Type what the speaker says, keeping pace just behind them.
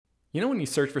You know, when you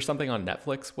search for something on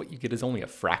Netflix, what you get is only a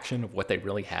fraction of what they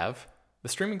really have? The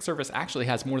streaming service actually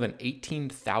has more than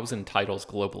 18,000 titles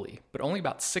globally, but only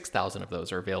about 6,000 of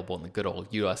those are available in the good old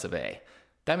US of A.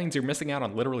 That means you're missing out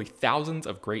on literally thousands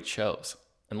of great shows.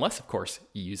 Unless, of course,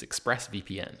 you use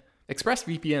ExpressVPN.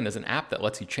 ExpressVPN is an app that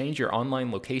lets you change your online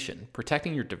location,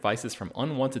 protecting your devices from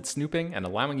unwanted snooping and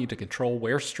allowing you to control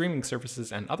where streaming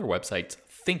services and other websites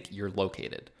think you're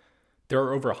located. There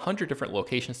are over 100 different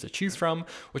locations to choose from,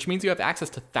 which means you have access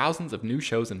to thousands of new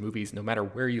shows and movies no matter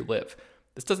where you live.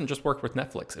 This doesn't just work with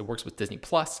Netflix, it works with Disney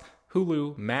Plus,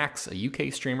 Hulu, Max, a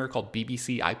UK streamer called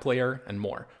BBC iPlayer, and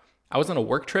more. I was on a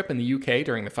work trip in the UK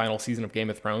during the final season of Game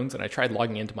of Thrones, and I tried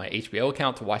logging into my HBO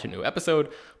account to watch a new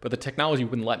episode, but the technology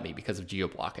wouldn't let me because of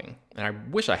geo-blocking. And I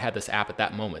wish I had this app at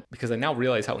that moment, because I now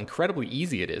realize how incredibly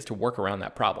easy it is to work around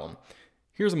that problem.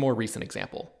 Here's a more recent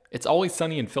example. It's Always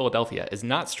Sunny in Philadelphia is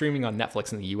not streaming on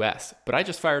Netflix in the US, but I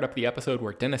just fired up the episode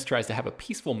where Dennis tries to have a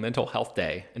peaceful mental health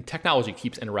day, and technology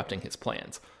keeps interrupting his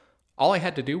plans. All I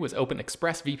had to do was open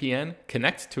ExpressVPN,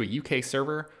 connect to a UK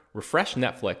server, refresh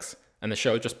Netflix, and the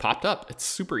show just popped up. It's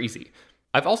super easy.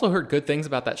 I've also heard good things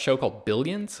about that show called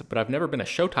Billions, but I've never been a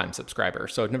Showtime subscriber,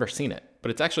 so I've never seen it.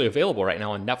 But it's actually available right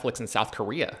now on Netflix in South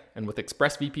Korea, and with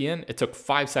ExpressVPN, it took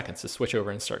 5 seconds to switch over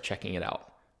and start checking it out.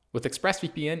 With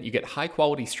ExpressVPN, you get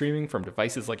high-quality streaming from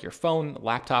devices like your phone,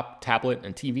 laptop, tablet,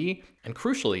 and TV, and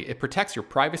crucially, it protects your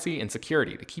privacy and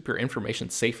security to keep your information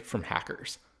safe from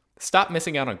hackers. Stop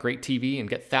missing out on great TV and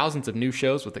get thousands of new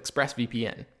shows with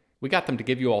ExpressVPN. We got them to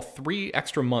give you all 3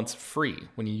 extra months free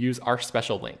when you use our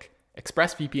special link,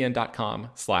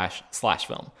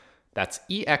 expressvpn.com/film. That's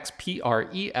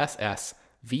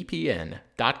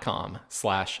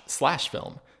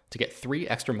expressvpn.com/film to get 3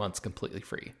 extra months completely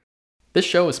free. This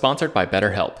show is sponsored by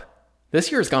BetterHelp.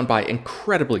 This year has gone by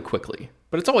incredibly quickly,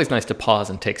 but it's always nice to pause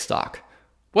and take stock.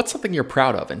 What's something you're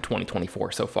proud of in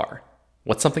 2024 so far?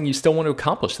 What's something you still want to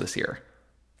accomplish this year?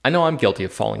 I know I'm guilty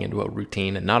of falling into a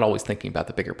routine and not always thinking about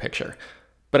the bigger picture.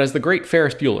 But as the great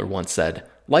Ferris Bueller once said,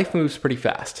 life moves pretty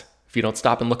fast. If you don't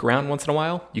stop and look around once in a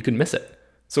while, you can miss it.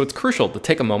 So it's crucial to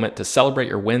take a moment to celebrate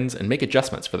your wins and make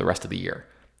adjustments for the rest of the year.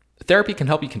 Therapy can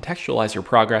help you contextualize your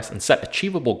progress and set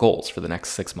achievable goals for the next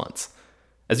 6 months.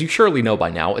 As you surely know by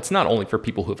now, it's not only for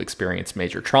people who have experienced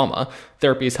major trauma.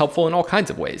 Therapy is helpful in all kinds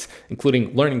of ways,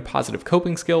 including learning positive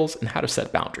coping skills and how to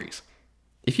set boundaries.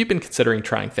 If you've been considering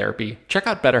trying therapy, check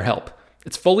out BetterHelp.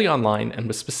 It's fully online and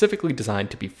was specifically designed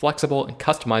to be flexible and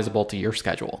customizable to your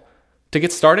schedule. To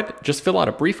get started, just fill out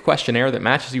a brief questionnaire that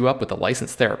matches you up with a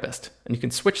licensed therapist, and you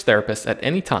can switch therapists at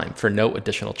any time for no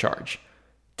additional charge.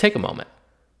 Take a moment.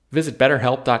 Visit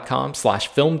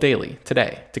betterhelp.com/filmdaily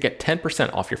today to get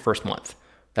 10% off your first month.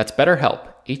 That's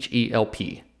BetterHelp,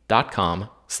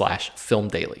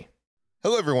 HELP.com/filmdaily.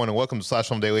 Hello, everyone, and welcome to Slash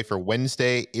Film Daily for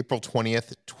Wednesday, April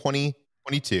 20th,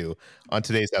 2022. On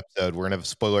today's episode, we're going to have a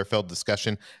spoiler-filled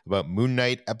discussion about Moon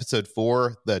Knight, Episode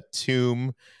 4, The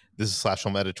Tomb. This is Slash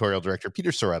Film editorial director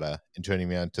Peter Soretta, and joining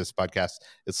me on this podcast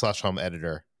is Slash Film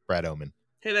editor Brad Oman.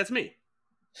 Hey, that's me.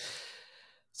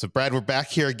 So, Brad, we're back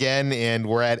here again, and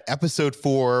we're at Episode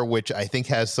 4, which I think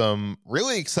has some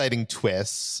really exciting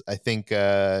twists. I think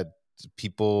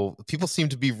people seem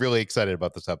to be really excited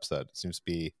about this episode. It seems to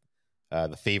be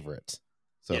the favorite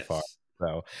so far.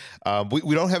 So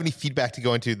we don't have any feedback to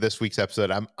go into this week's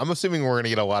episode. I'm assuming we're going to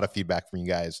get a lot of feedback from you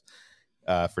guys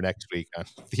for next week on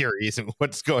theories and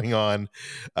what's going on.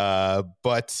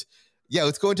 But yeah,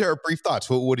 let's go into our brief thoughts.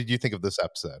 What did you think of this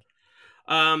episode?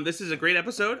 This is a great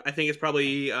episode. I think it's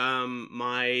probably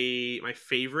my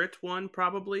favorite one,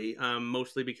 probably,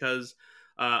 mostly because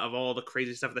of all the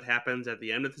crazy stuff that happens at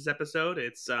the end of this episode.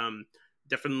 It's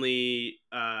definitely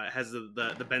has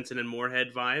the Benson and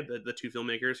Moorhead vibe, the two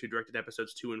filmmakers who directed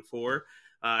episodes 2 and 4.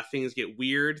 Things get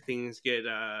weird, things get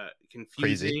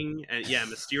confusing, and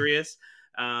mysterious.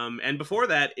 And before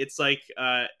that, it's like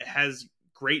it has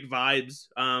great vibes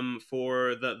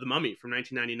for the Mummy from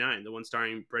 1999, the one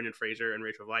starring Brendan Fraser and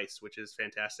Rachel Weisz, which is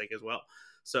fantastic as well.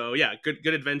 So yeah,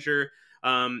 good adventure.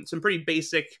 Some pretty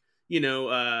basic,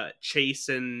 chase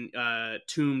and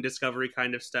tomb discovery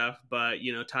kind of stuff, but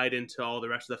tied into all the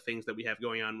rest of the things that we have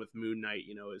going on with Moon Knight,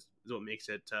 is what makes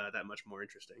it that much more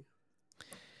interesting.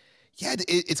 Yeah,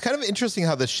 it's kind of interesting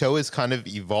how the show has kind of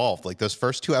evolved. Like those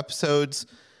first 2 episodes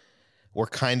were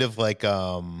kind of like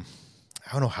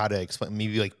I don't know how to explain.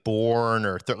 Maybe like Bourne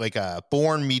or like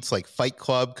Bourne meets like Fight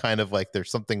Club, kind of like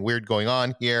there's something weird going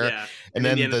on here. Yeah, and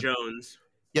then Indiana Jones.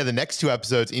 Yeah, the next 2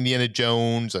 episodes, Indiana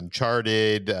Jones,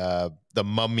 Uncharted, The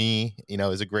Mummy,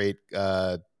 is a great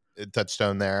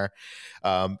touchstone there.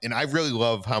 And I really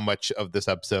love how much of this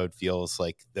episode feels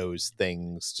like those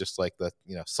things, just like the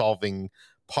solving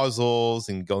puzzles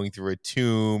and going through a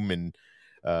tomb, and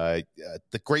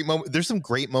the great moment. There's some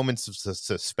great moments of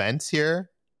suspense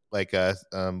here, like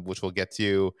which we'll get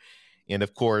to, and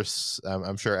of course,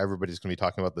 I'm sure everybody's going to be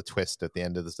talking about the twist at the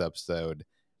end of this episode,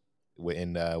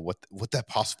 and what that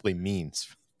possibly means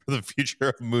for the future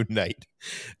of Moon Knight.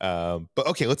 But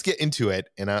okay, let's get into it.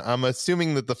 And I'm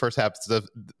assuming that the first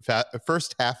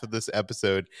half of this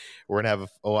episode, we're gonna have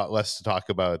a lot less to talk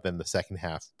about than the second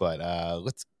half. But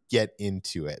let's get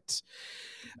into it.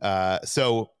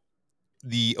 So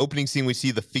the opening scene, we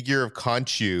see the figure of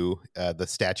Khonshu, the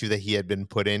statue that he had been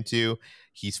put into.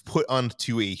 He's put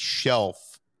onto a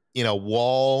shelf in a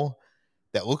wall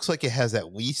that looks like it has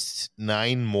at least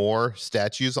 9 more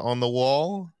statues on the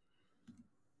wall,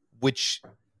 which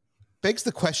begs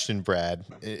the question, Brad.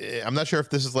 I'm not sure if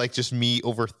this is like just me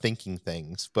overthinking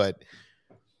things, but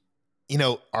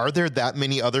are there that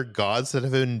many other gods that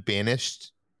have been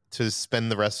banished to spend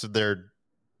the rest of their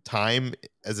time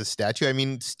as a statue? I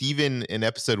mean, Steven in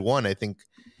episode 1, I think,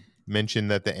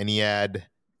 mentioned that the Ennead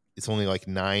is only like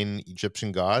 9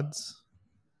 Egyptian gods.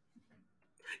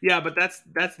 Yeah, but that's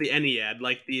the Ennead.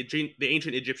 Like the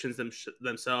ancient Egyptians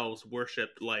themselves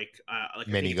worshipped like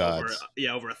many gods.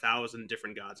 Over 1,000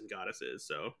 different gods and goddesses.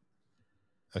 So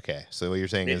okay, so what you're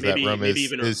saying is that Rome is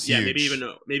huge. Yeah,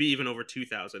 maybe even over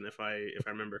 2,000 if I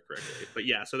remember correctly. But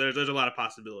yeah, so there's a lot of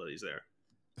possibilities there.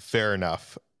 Fair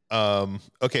enough.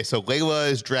 Okay, so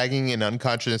Layla is dragging an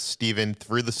unconscious Steven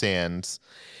through the sands,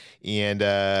 and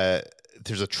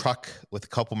there's a truck with a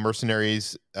couple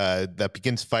mercenaries that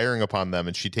begins firing upon them,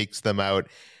 and she takes them out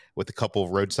with a couple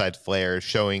roadside flares,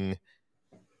 showing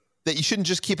that you shouldn't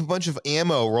just keep a bunch of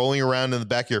ammo rolling around in the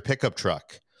back of your pickup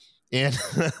truck. And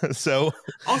so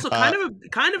also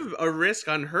kind of a risk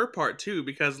on her part too,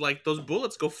 because like those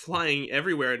bullets go flying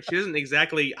everywhere, and she doesn't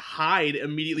exactly hide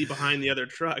immediately behind the other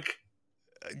truck.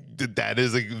 That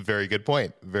is a very good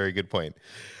point. Very good point.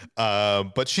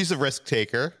 But she's a risk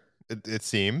taker, it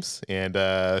seems. And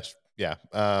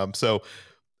so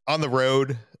on the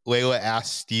road, Layla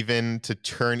asks Steven to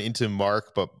turn into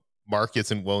Mark, but Mark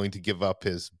isn't willing to give up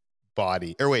his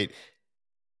body. Or wait,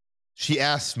 she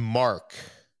asks Mark.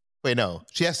 Wait, no.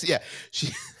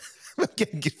 I'm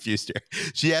getting confused here.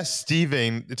 She asks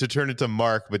Steven to turn into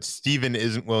Mark, but Steven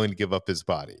isn't willing to give up his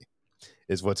body,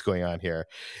 is what's going on here.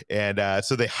 And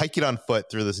so they hike it on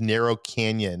foot through this narrow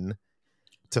canyon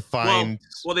to find...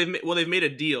 Well, they've made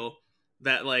a deal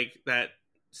that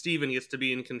Steven gets to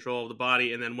be in control of the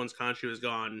body, and then once Khonshu is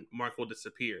gone, Mark will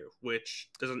disappear, which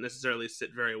doesn't necessarily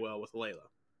sit very well with Layla.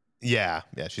 Yeah.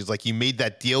 She's like, you made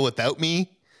that deal without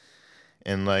me?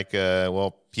 And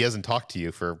he hasn't talked to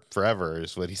you for forever,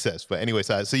 is what he says. But anyways,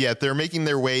 they're making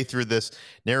their way through this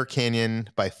narrow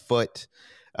canyon by foot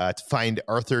to find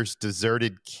Arthur's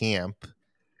deserted camp.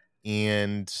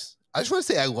 And I just want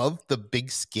to say I love the big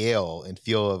scale and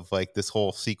feel of like this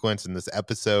whole sequence in this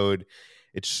episode.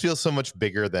 It just feels so much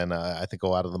bigger than I think a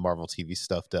lot of the Marvel TV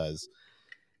stuff does.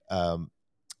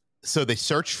 So they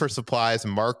search for supplies,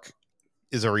 and Mark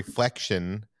is a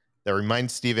reflection that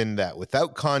reminds Steven that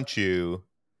without Khonshu,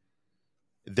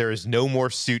 there is no more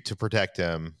suit to protect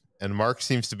him. And Mark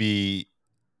seems to be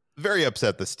very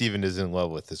upset that Steven is in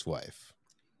love with his wife.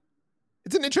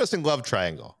 It's an interesting love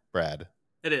triangle, Brad.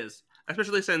 It is,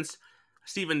 especially since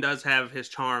Steven does have his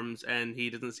charms, and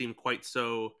he doesn't seem quite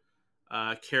so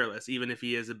careless, even if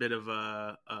he is a bit of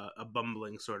a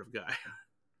bumbling sort of guy.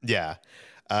 Yeah.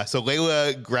 So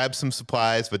Layla grabs some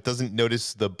supplies, but doesn't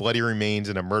notice the bloody remains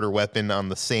and a murder weapon on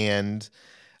the sand.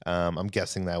 I'm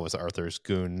guessing that was Arthur's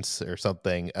goons or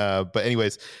something. But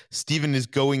anyways, Steven is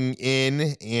going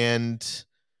in, and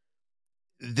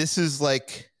this is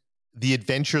like the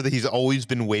adventure that he's always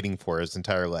been waiting for his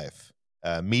entire life.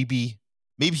 Maybe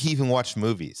he even watched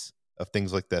movies of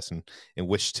things like this and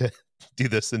wished to do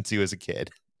this since he was a kid.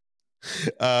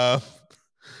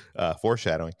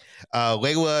 Foreshadowing.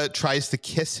 Layla tries to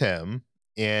kiss him,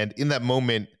 and in that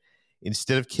moment,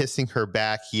 instead of kissing her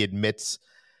back, he admits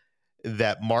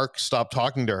that Mark stopped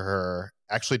talking to her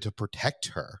actually to protect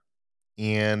her.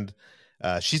 And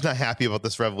she's not happy about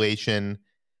this revelation.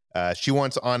 She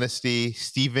wants honesty.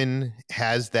 Steven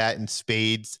has that in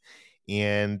spades,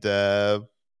 and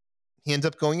he ends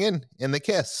up going in they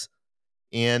kiss.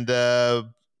 And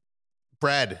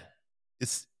Brad,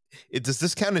 does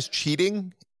this count as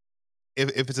cheating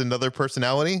if it's another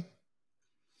personality?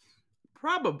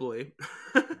 Probably.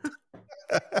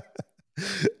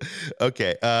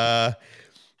 Okay.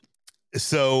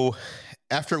 So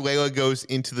after Layla goes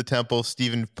into the temple,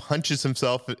 Steven punches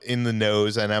himself in the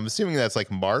nose, and I'm assuming that's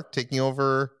like Mark taking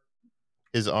over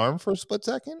his arm for a split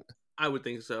second. I would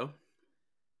think so.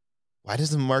 why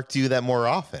doesn't Mark do that more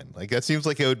often? Like, that seems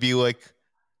like it would be like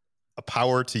a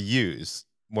power to use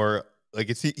more. Like,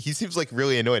 he seems like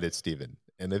really annoyed at Steven.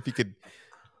 And if he could,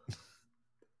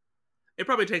 it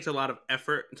probably takes a lot of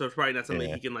effort, so it's probably not something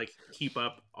Yeah. he can like keep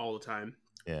up all the time.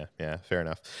 yeah, fair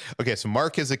enough. Okay, so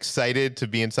Mark is excited to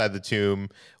be inside the tomb.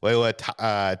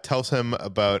 Layla tells him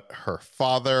about her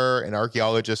father, an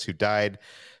archaeologist who died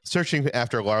searching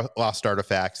after lost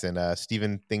artifacts, and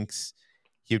Steven thinks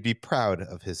he would be proud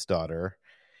of his daughter.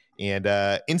 And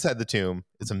inside the tomb,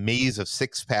 it's a maze of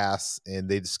 6 paths, and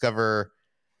they discover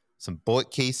some bullet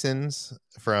casings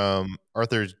from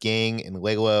Arthur's gang, and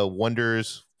Layla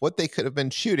wonders what they could have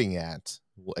been shooting at.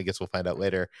 Well, I guess we'll find out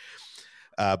later.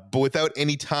 But without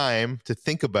any time to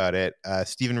think about it,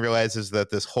 Stephen realizes that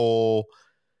this whole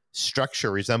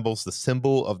structure resembles the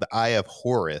symbol of the Eye of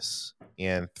Horus.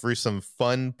 And through some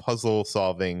fun puzzle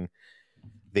solving,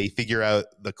 they figure out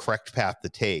the correct path to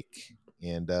take.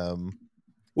 And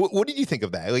what did you think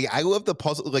of that? Like, I love the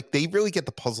puzzle. Like, they really get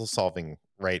the puzzle solving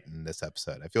right in this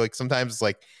episode. I feel like sometimes it's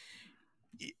like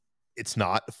it's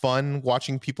not fun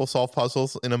watching people solve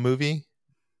puzzles in a movie.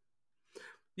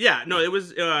 Yeah, no, it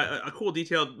was a cool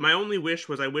detail. My only wish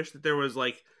was I wish that there was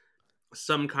like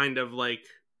some kind of like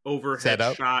overhead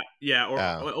Setup? shot, yeah,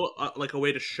 or like a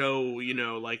way to show, you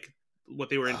know, like what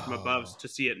they were in from above to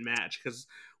see it match, because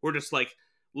we're just like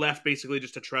left basically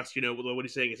just to trust, you know, what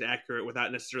he's saying is accurate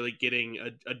without necessarily getting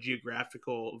a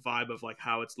geographical vibe of like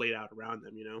how it's laid out around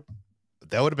them, you know.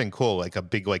 That would have been cool, like a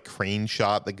big like crane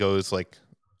shot that goes like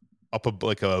up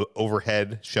like a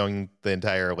overhead showing the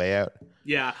entire layout.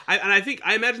 Yeah, I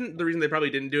imagine the reason they probably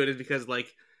didn't do it is because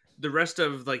like the rest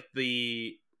of like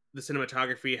the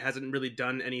cinematography hasn't really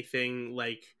done anything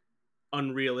like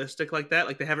unrealistic like that.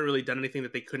 Like they haven't really done anything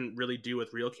that they couldn't really do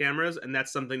with real cameras, and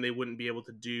that's something they wouldn't be able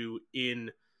to do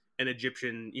in an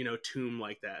Egyptian, you know, tomb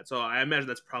like that. So I imagine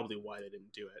that's probably why they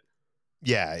didn't do it.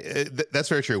 Yeah, that's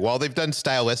very true. While they've done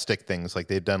stylistic things, like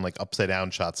they've done like upside down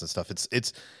shots and stuff,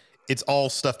 it's all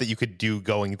stuff that you could do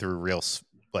going through real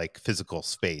like physical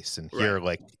space. And here, Right.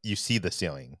 like you see the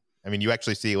ceiling. I mean, you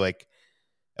actually see like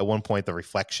at one point the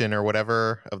reflection or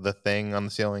whatever of the thing on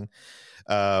the ceiling.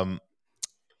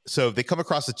 So they come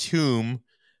across a tomb,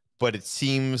 but it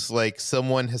seems like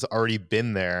someone has already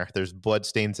been there. There's blood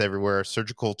stains everywhere,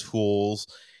 surgical tools,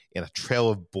 and a trail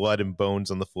of blood and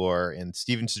bones on the floor. And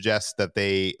Steven suggests that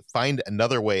they find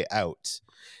another way out.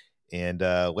 And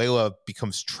Layla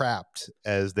becomes trapped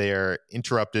as they are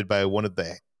interrupted by one of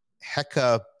the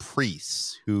Heka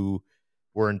priests who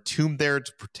were entombed there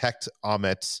to protect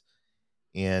Ammit.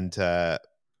 And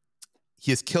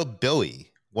he has killed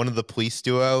Billy, one of the police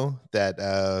duo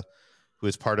that who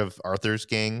is part of Arthur's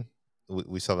gang.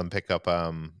 We saw them pick up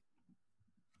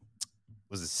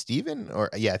was it Steven? Or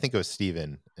yeah, I think it was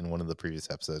Steven in one of the previous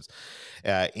episodes,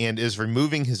 and is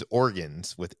removing his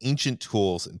organs with ancient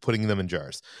tools and putting them in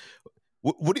jars.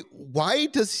 Why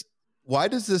does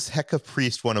this Heka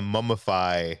priest want to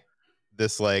mummify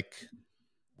this like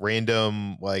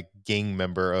random like gang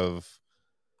member of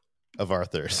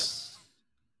Arthur's?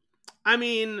 I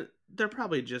mean, they're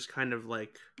probably just kind of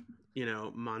like, you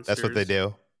know, monsters. That's what they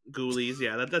do. Ghoulies,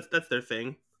 yeah, that's their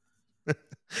thing.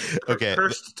 Okay.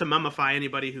 Cursed to mummify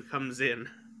anybody who comes in.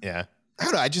 Yeah. I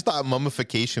don't know. I just thought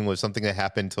mummification was something that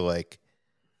happened to like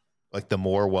the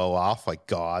more well off, like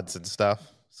gods and stuff.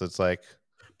 So it's like,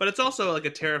 but it's also like a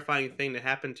terrifying thing to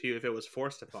happen to you if it was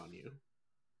forced upon you.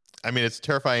 I mean, it's a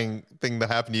terrifying thing to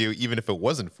happen to you even if it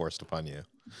wasn't forced upon you.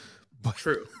 But,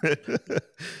 true.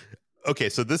 Okay,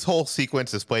 so this whole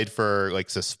sequence is played for like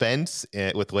suspense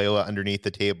with Layla underneath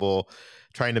the table,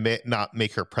 trying to not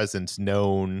make her presence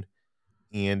known.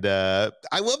 And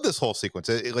I love this whole sequence.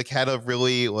 It like had a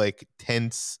really like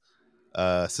tense,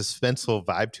 suspenseful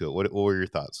vibe to it. What were your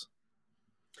thoughts?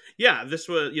 Yeah, this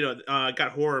was, you know,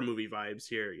 got horror movie vibes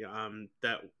here.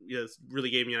 That, you know, really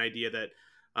gave me an idea that,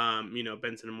 you know,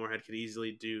 Benson and Moorhead could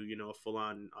easily do, you know, a full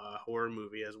on horror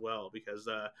movie as well, because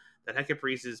that Heka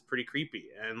priest is pretty creepy,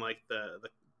 and like the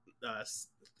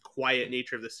quiet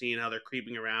nature of the scene, how they're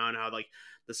creeping around, how like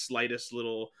the slightest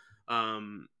little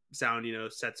sound, you know,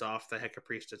 sets off the Heka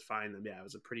priest to find them. Yeah, it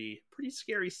was a pretty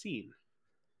scary scene.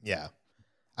 Yeah.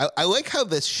 I like how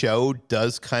this show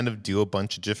does kind of do a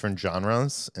bunch of different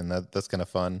genres, and that's kind of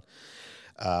fun.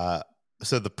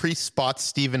 So the priest spots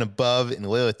Steven above, and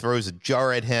Layla throws a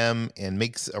jar at him and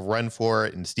makes a run for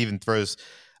it, and Steven throws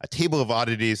a table of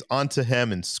oddities onto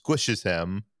him and squishes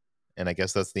him, and I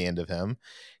guess that's the end of him.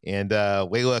 And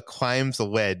Layla climbs a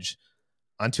ledge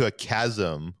onto a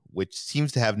chasm, which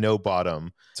seems to have no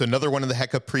bottom. So another one of the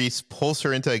Heka priests pulls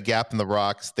her into a gap in the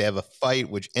rocks. They have a fight,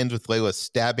 which ends with Layla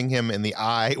stabbing him in the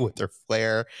eye with her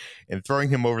flare and throwing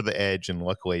him over the edge. And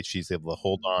luckily, she's able to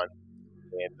hold on.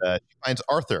 And she finds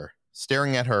Arthur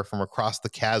staring at her from across the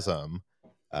chasm.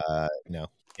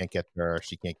 Can't get to her.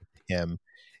 She can't get to him.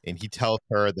 And he tells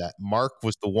her that Mark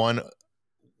was one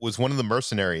of the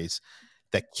mercenaries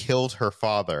that killed her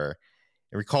father,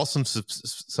 and recalls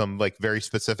some like very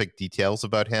specific details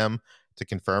about him to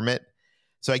confirm it.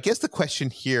 So I guess the question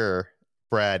here,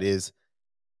 Brad, is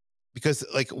because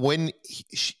like when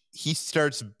he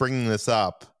starts bringing this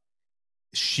up,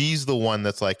 she's the one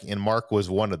that's like, and Mark was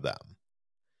one of them.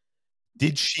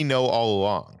 Did she know all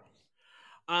along?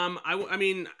 I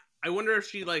mean, I wonder if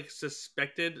she like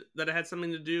suspected that it had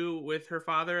something to do with her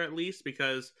father, at least,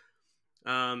 because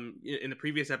in the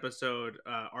previous episode,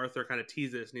 Arthur kind of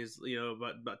teased this, and he's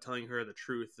about telling her the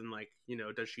truth, and like,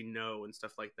 does she know and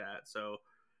stuff like that. So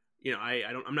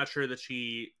I'm not sure that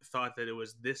she thought that it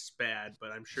was this bad,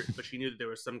 but she knew that there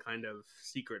was some kind of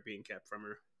secret being kept from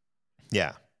her.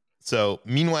 Yeah. So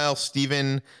meanwhile,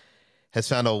 Stephen has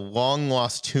found a long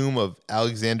lost tomb of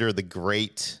Alexander the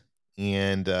Great.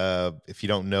 And if you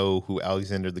don't know who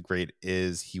Alexander the Great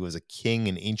is, he was a king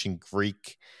in ancient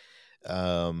Greece,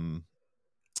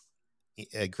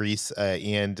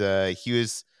 and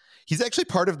he's actually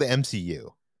part of the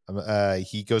MCU.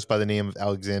 He goes by the name of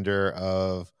Alexander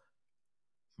of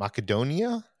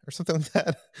Macedonia or something like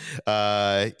that.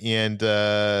 And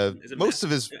most of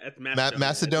his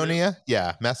Macedonia.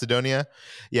 Yeah, Macedonia.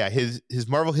 Yeah, his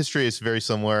Marvel history is very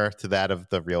similar to that of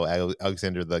the real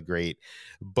Alexander the Great.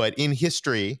 But in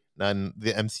history, on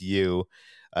the MCU,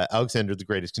 Alexander the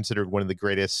Great is considered one of the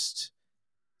greatest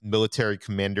military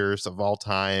commanders of all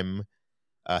time.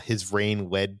 His reign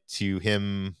led to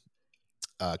him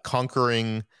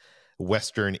conquering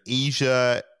Western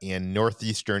Asia and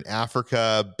Northeastern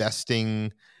Africa,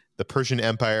 besting the Persian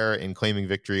Empire and claiming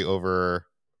victory over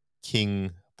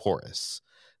King Porus.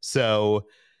 So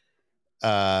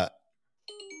the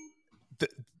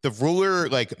ruler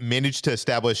like managed to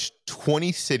establish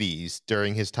 20 cities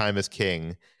during his time as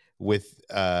king, with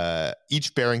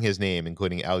each bearing his name,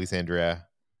 including Alexandria,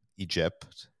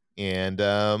 Egypt. And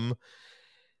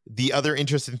the other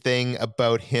interesting thing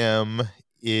about him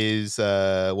is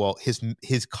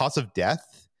his cause of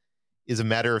death is a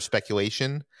matter of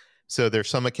speculation. So there's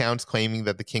some accounts claiming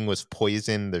that the king was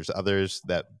poisoned. There's others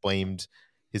that blamed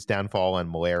his downfall on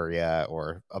malaria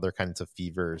or other kinds of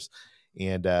fevers.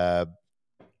 And the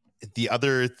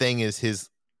other thing is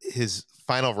his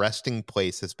final resting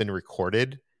place has been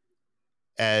recorded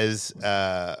as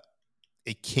a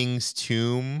king's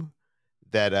tomb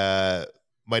that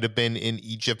might have been in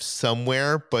Egypt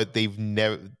somewhere, but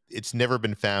it's never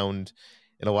been found,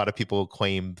 and a lot of people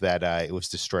claim that it was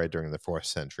destroyed during the 4th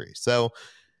century. So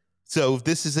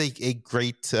this is a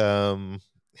great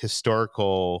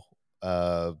historical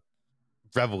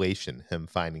revelation, him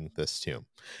finding this tomb.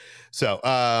 So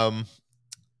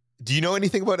do you know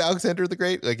anything about Alexander the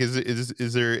Great? Like,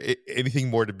 is there anything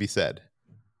more to be said?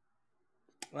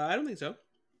 I don't think so.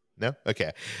 No?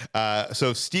 Okay.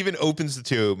 So Stephen opens the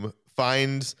tomb,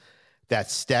 finds that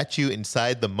statue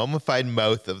inside the mummified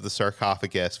mouth of the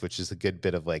sarcophagus, which is a good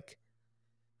bit of like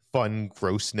fun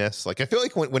grossness. Like, I feel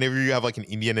like whenever you have like an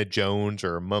Indiana Jones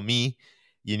or a mummy,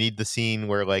 you need the scene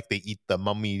where like they eat the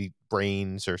mummy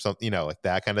brains or something, like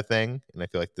that kind of thing. And I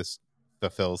feel like this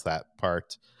fulfills that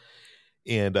part.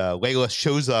 And Layla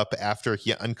shows up after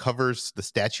he uncovers the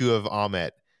statue of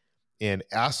Ammit and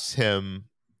asks him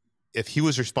if he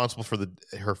was responsible for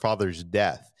her father's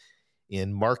death.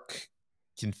 And Mark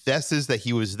confesses that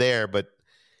he was there, but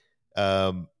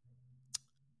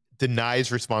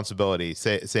denies responsibility,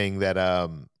 saying that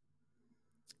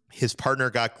his partner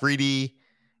got greedy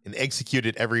and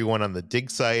executed everyone on the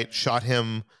dig site, shot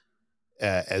him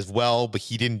as well, but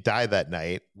he didn't die that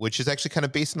night, which is actually kind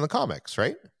of based on the comics,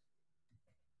 right?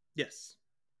 Yes.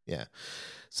 Yeah.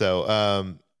 So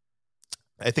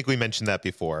I think we mentioned that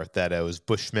before, that it was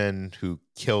Bushman who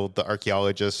killed the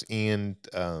archaeologist and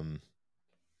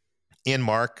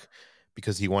Mark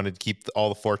because he wanted to keep all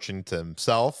the fortune to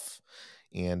himself.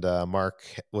 And Mark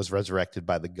was resurrected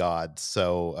by the gods.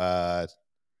 So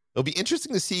it'll be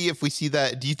interesting to see if we see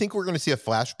that. Do you think we're going to see a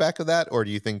flashback of that? Or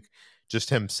do you think just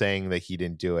him saying that he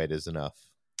didn't do it is enough?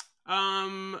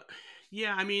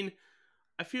 Yeah, I mean,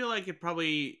 I feel like it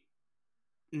probably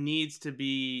needs to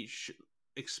be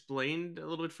explained a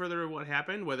little bit further what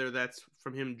happened, whether that's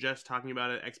from him just talking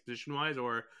about it exposition wise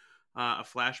or a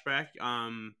flashback.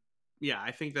 Yeah,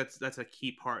 I think that's a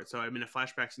key part. So I mean, a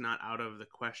flashback's not out of the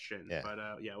question, but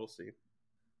yeah, we'll see.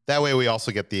 That way we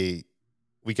also get to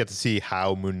see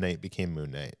how Moon Knight became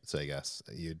Moon Knight. So I guess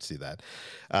you'd see that.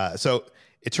 So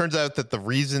it turns out that the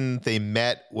reason they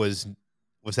met was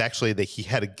actually that he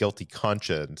had a guilty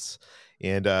conscience.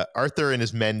 And Arthur and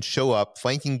his men show up,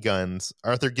 flanking guns.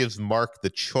 Arthur gives Mark the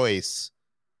choice,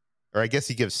 or I guess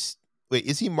he gives. Wait,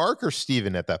 is he Mark or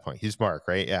Steven at that point? He's Mark,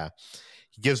 right? Yeah.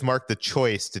 He gives Mark the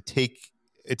choice to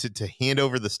to hand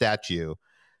over the statue,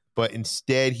 but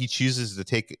instead he chooses to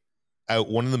take out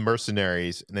one of the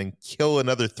mercenaries and then kill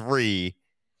another 3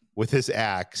 with his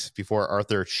axe before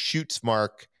Arthur shoots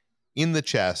Mark in the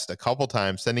chest a couple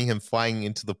times, sending him flying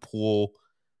into the pool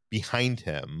behind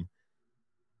him.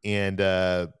 And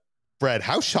Brad,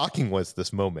 how shocking was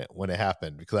this moment when it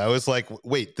happened? Because I was like,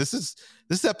 wait, this is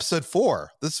episode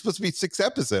 4. This is supposed to be 6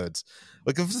 episodes.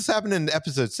 Like, if this happened in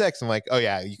episode 6, I'm like, oh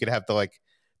yeah, you could have the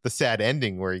sad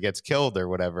ending where he gets killed or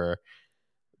whatever.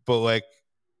 But like,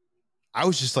 I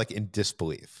was just like in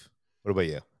disbelief. What about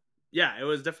you? Yeah, it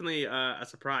was definitely a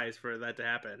surprise for that to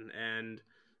happen, and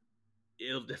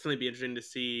it'll definitely be interesting to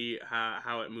see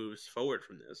how it moves forward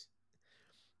from this.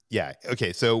 Yeah.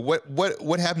 Okay. So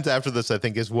what happens after this, I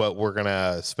think, is what we're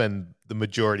gonna spend the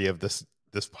majority of this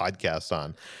podcast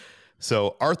on.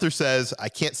 So Arthur says, "I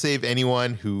can't save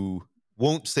anyone who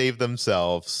won't save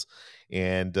themselves,"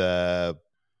 and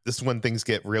this is when things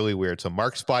get really weird. So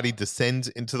Mark's body descends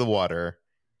into the water,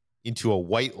 into a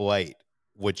white light,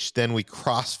 which then we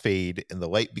crossfade, and the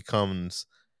light becomes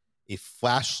a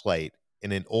flashlight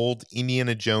in an old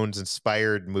Indiana Jones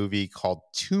inspired movie called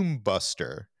Tomb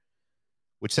Buster,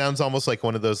 which sounds almost like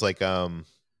one of those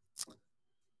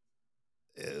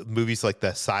movies like The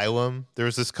Asylum. There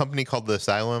was this company called The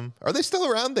Asylum. Are they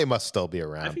still around? They must still be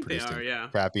around. I think they are, yeah.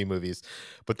 Crappy movies.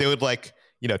 But they would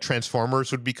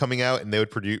Transformers would be coming out, and they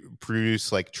would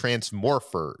produce like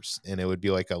Transmorphers, and it would be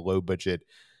like a low budget,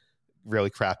 really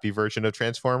crappy version of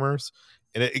Transformers.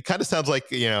 And it kind of sounds like,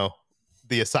 the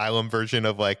Asylum version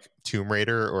of like Tomb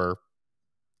Raider or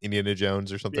Indiana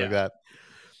Jones or something like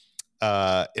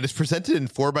that. It is presented in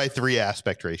 4:3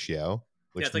 aspect ratio,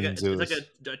 which it's means it's like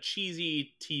a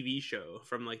cheesy TV show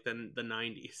from like the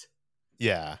 90s.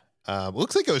 Yeah.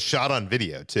 Looks like it was shot on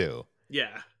video too.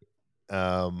 Yeah.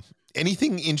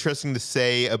 Anything interesting to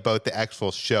say about the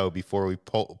actual show before we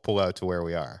pull out to where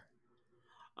we are?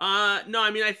 No,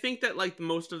 I mean, I think that like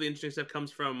most of the interesting stuff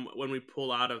comes from when we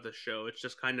pull out of the show. It's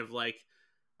just kind of like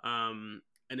a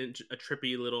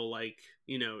trippy little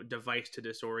device to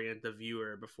disorient the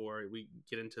viewer before we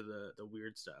get into the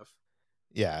weird stuff.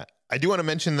 Yeah, I do want to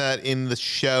mention that in the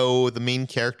show, the main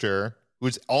character,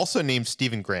 who's also named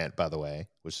Stephen Grant, by the way,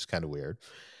 which is kind of weird,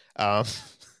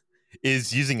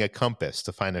 is using a compass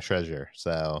to find a treasure.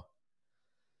 So,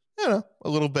 I don't know, a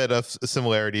little bit of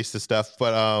similarities to stuff.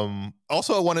 But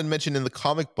also I wanted to mention in the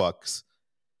comic books,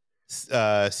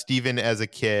 Stephen as a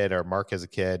kid, or Mark as a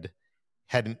kid,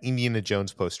 had an Indiana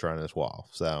Jones poster on his wall.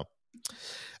 So,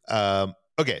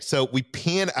 okay, so we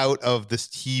pan out of this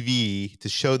TV to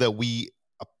show that we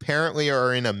apparently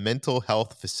are in a mental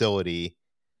health facility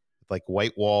with like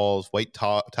white walls, white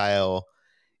tile,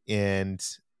 and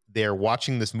they're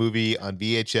watching this movie on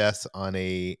VHS on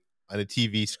a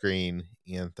TV screen,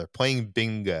 and they're playing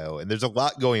bingo. And there's a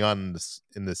lot going on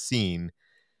in this scene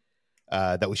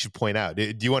that we should point out.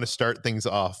 Do you want to start things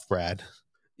off, Brad?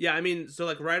 Yeah, I mean, so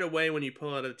like right away when you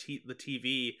pull out the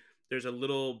TV, there's a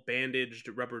little bandaged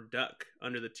rubber duck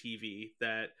under the TV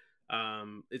that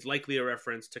is likely a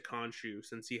reference to Khonshu,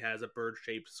 since he has a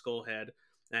bird-shaped skull head,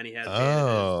 and he has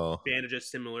bandages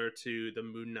similar to the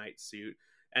Moon Knight suit.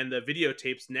 And the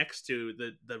videotapes next to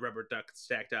the rubber duck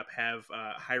stacked up have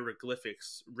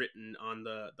hieroglyphics written on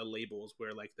the labels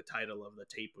where like the title of the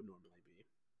tape would normally be.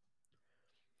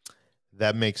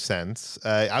 That makes sense.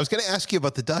 I was going to ask you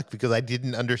about the duck because I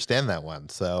didn't understand that one.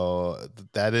 So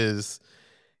that is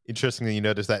interesting that you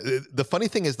noticed that. The funny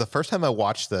thing is, the first time I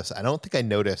watched this, I don't think I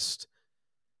noticed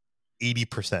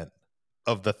 80%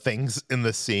 of the things in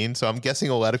the scene. So I'm guessing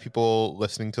a lot of people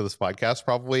listening to this podcast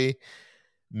probably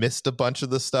missed a bunch of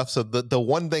the stuff. So the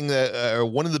one thing or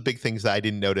one of the big things that I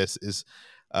didn't notice is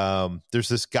there's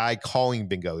this guy calling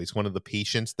bingo. He's one of the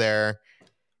patients there,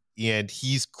 and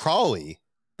he's Crawley,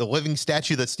 the living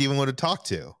statue that Stephen would have talked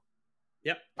to.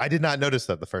 Yep. I did not notice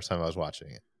that the first time I was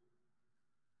watching it.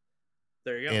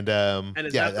 There you go. And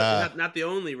it's not the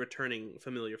only returning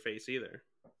familiar face either.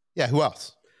 Yeah, who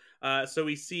else? So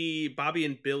we see Bobby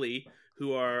and Billy,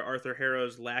 who are Arthur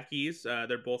Harrow's lackeys.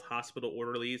 They're both hospital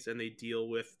orderlies, and they deal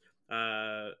with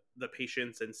the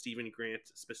patients and Stephen Grant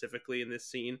specifically in this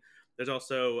scene. There's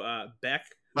also Beck.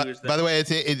 By the way,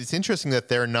 it's interesting that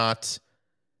they're not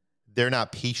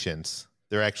patients.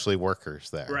 They're actually workers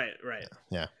there. Right.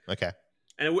 Yeah. Okay.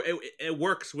 and it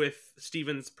works with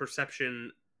Steven's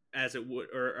perception as it would,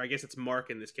 or I guess it's Mark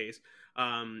in this case,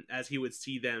 as he would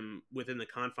see them within the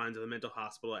confines of the mental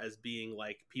hospital as being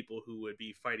like people who would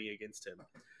be fighting against him.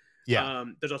 Yeah.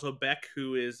 There's also Beck,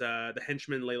 who is the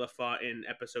henchman Layla fought in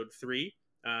episode 3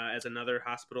 as another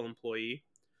hospital employee.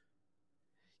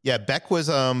 Yeah, Beck was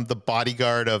the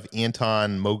bodyguard of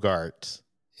Anton Mogart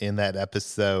in that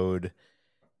episode,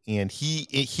 and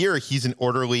he's an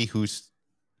orderly who's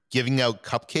giving out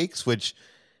cupcakes, which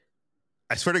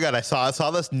I swear to God, I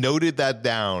saw this, noted that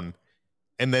down,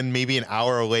 and then maybe an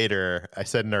hour later, I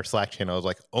said in our Slack channel, I was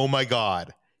like, "Oh my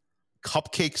God,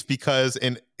 cupcakes!" Because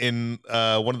in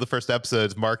one of the first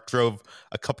episodes, Mark drove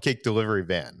a cupcake delivery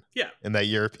van. Yeah, in that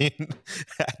European.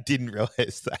 I didn't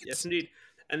realize that. Yes, indeed.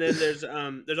 And then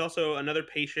there's also another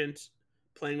patient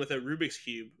playing with a Rubik's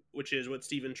Cube, which is what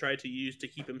Steven tried to use to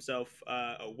keep himself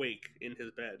awake in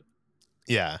his bed.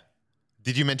 Yeah.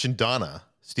 Did you mention Donna,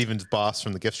 Steven's boss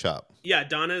from the gift shop? Yeah,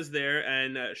 Donna's there,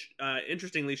 and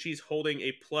interestingly, she's holding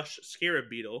a plush scarab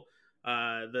beetle.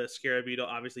 The scarab beetle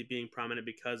obviously being prominent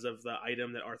because of the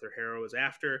item that Arthur Harrow is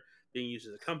after, being used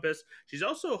as a compass. She's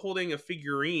also holding a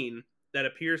figurine that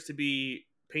appears to be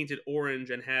painted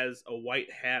orange and has a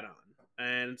white hat on.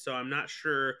 And so I'm not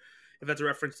sure if that's a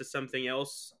reference to something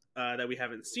else that we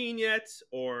haven't seen yet,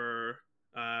 or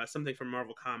something from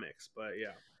Marvel Comics. But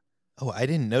yeah. Oh, I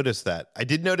didn't notice that. I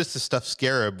did notice the stuffed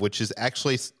scarab, which is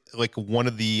actually like one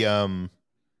of the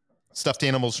stuffed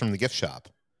animals from the gift shop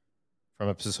from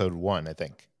episode 1, I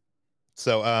think.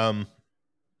 So, and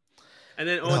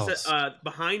then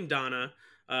behind Donna,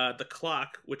 the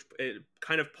clock, which it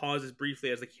kind of pauses briefly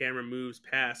as the camera moves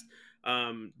past.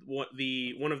 One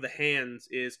of the hands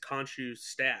is Khonshu's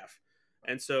staff,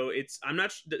 and so I'm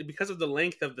not because of the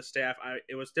length of the staff.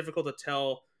 It was difficult to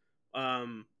tell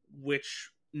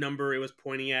which number it was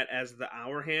pointing at as the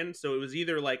hour hand. So it was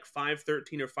either like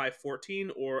 5:13 or 5:14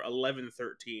 or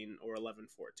 11:13 or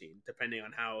 11:14, depending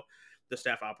on how the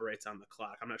staff operates on the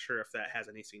clock. I'm not sure if that has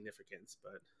any significance,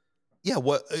 but. Yeah,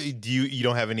 what do you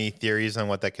don't have any theories on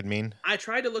what that could mean? I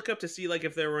tried to look up to see like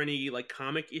if there were any like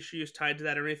comic issues tied to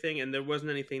that or anything, and there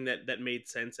wasn't anything that made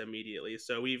sense immediately.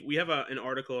 So we have an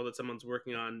article that someone's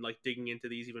working on, like digging into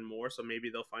these even more, so maybe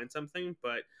they'll find something.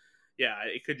 But yeah,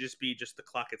 it could just be just the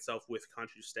clock itself with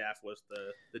Khonshu's staff was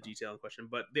the detail in question.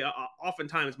 But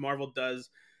oftentimes Marvel does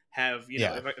have,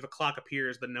 if a clock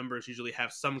appears, the numbers usually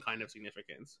have some kind of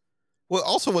significance. Well, it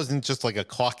also wasn't just like a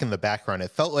clock in the background.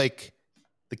 It felt like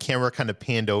the camera kind of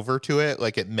panned over to it,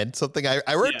 like it meant something.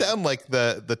 I wrote down like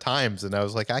the times, and I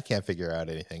was like, I can't figure out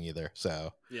anything either.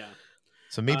 So yeah.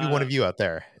 So maybe one of you out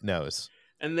there knows.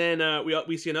 And then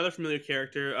we see another familiar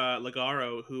character,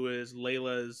 Ligaro, who is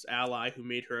Layla's ally, who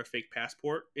made her a fake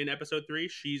passport in episode 3.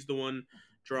 She's the one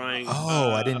drawing.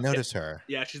 Oh, I didn't notice her.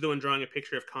 Yeah, she's the one drawing a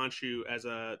picture of Khonshu as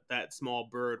that small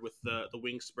bird with the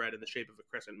wings spread in the shape of a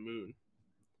crescent moon.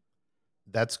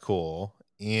 That's cool.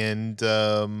 And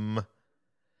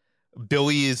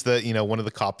Billy is one of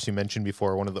the cops you mentioned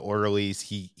before, one of the orderlies.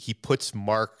 He puts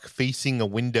Mark facing a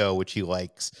window which he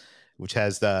likes, which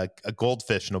has a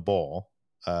goldfish in a bowl,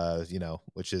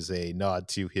 which is a nod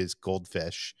to his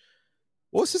goldfish.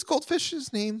 What was his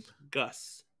goldfish's name?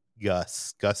 Gus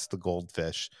the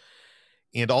goldfish.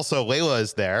 And also Layla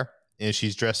is there, and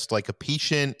she's dressed like a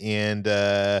patient, and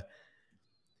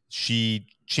she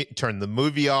turned the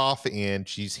movie off, and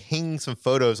she's hanging some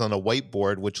photos on a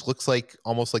whiteboard, which looks like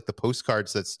almost like the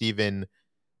postcards that Steven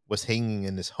was hanging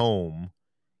in his home.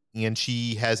 And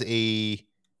she has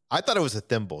I thought it was a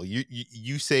thimble.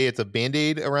 You say it's a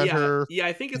Band-Aid around her? Yeah,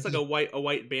 I think it's like a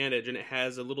white bandage, and it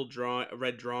has a little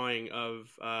red drawing of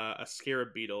a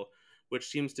scarab beetle, which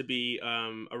seems to be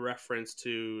a reference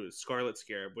to Scarlet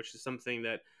Scarab, which is something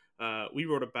that we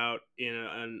wrote about in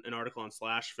an article on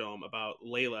Slash Film about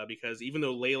Layla, because even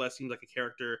though Layla seems like a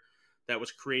character that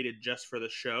was created just for the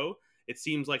show, it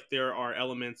seems like there are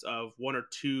elements of 1 or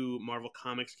 2 Marvel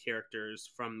Comics characters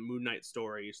from Moon Knight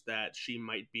stories that she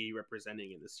might be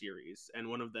representing in the series. And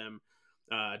one of them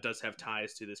does have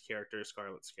ties to this character,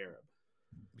 Scarlet Scarab.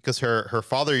 Because her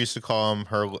father used to call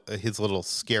him his little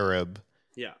scarab.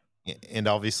 Yeah. And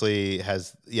obviously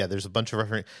there's a bunch of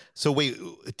references. So wait,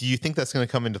 do you think that's going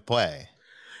to come into play?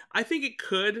 I think it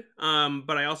could,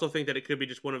 but I also think that it could be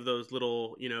just one of those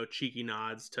little, cheeky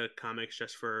nods to comics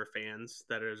just for fans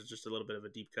that is just a little bit of a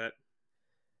deep cut.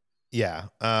 Yeah.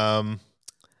 Layla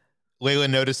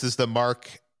notices that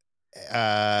Mark,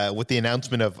 with the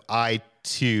announcement of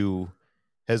I2,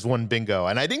 has won bingo.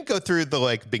 And I didn't go through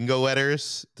the bingo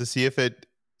letters to see if it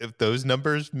if those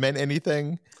numbers meant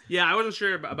anything. Yeah, I wasn't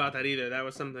sure about that either. That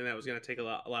was something that was going to take a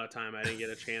lot of time. I didn't get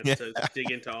a chance Yeah. to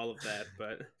dig into all of that,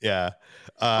 but Yeah.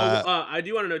 I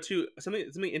do want to know too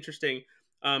something interesting.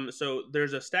 So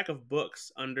there's a stack of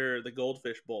books under the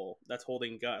Goldfish Bowl that's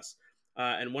holding Gus,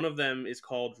 and one of them is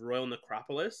called Royal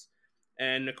Necropolis,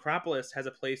 and Necropolis has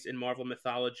a place in Marvel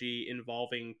mythology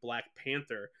involving Black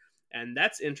Panther, and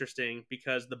that's interesting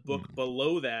because the book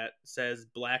below that says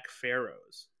Black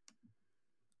Pharaohs.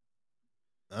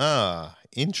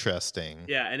 Interesting.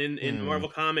 Yeah, and in Marvel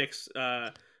Comics,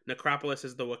 Necropolis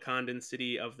is the Wakandan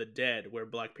city of the dead, where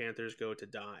Black Panthers go to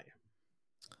die.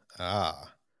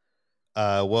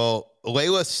 Well,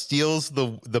 Layla steals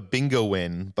the bingo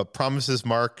win, but promises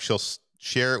Mark she'll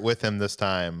share it with him this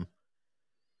time.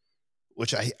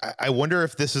 Which I wonder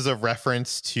if this is a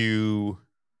reference to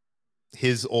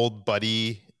his old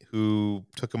buddy who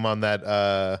took him on that,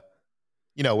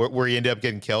 where he ended up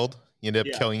getting killed. You ended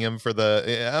up killing him for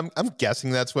the. I'm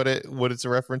guessing that's what it's a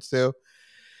reference to.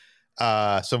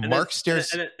 So and Mark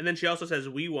stares, and then she also says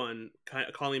 "We won,"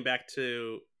 calling back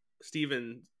to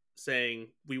Steven saying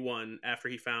 "We won" after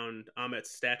he found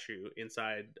Amit's statue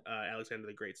inside Alexander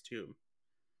the Great's tomb.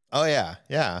 Oh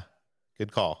yeah,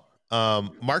 good call.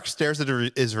 Mark stares at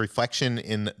his reflection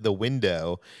in the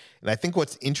window, and I think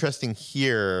what's interesting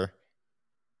here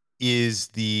is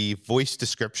the voice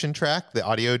description track, the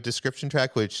audio description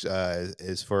track, which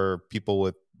is for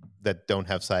people that don't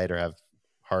have sight or have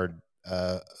hard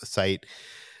sight,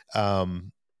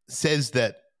 says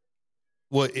that,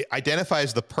 well, it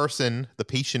identifies the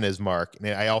patient as Mark, and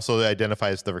it also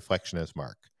identifies the reflection as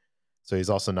Mark. So he's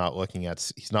also not looking at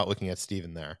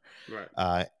Steven there.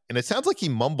 Right. And it sounds like he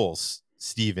mumbles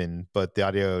Steven, but the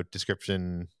audio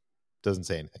description doesn't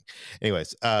say anything.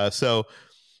 Anyways, so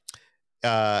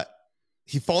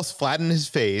he falls flat in his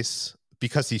face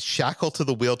because he's shackled to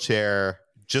the wheelchair,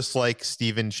 just like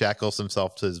Steven shackles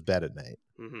himself to his bed at night.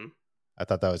 Mm-hmm. I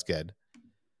thought that was good.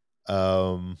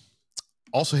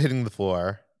 Also hitting the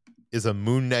floor is a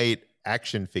Moon Knight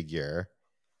action figure,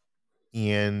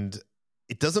 and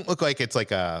it doesn't look like it's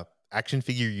like a action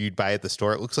figure you'd buy at the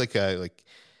store. It looks like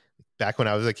back when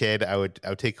I was a kid, I would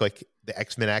take like the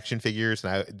X-Men action figures,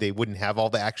 and they wouldn't have all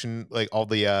the action, like all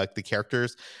the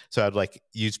characters. So I'd like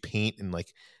use paint and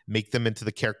like make them into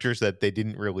the characters that they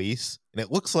didn't release. And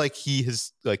it looks like he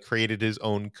has like created his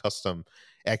own custom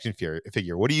action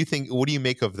figure. What do you think? What do you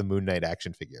make of the Moon Knight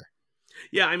action figure?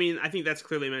 Yeah, I mean, I think that's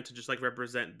clearly meant to just like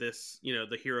represent this,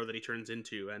 the hero that he turns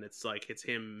into, and it's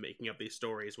him making up these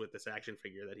stories with this action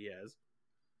figure that he has.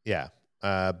 Yeah.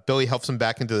 Billy helps him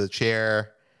back into the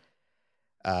chair,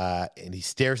 and he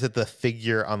stares at the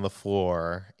figure on the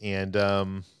floor. And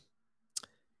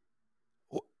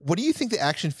what do you think the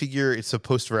action figure is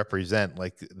supposed to represent?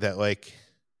 Like that, like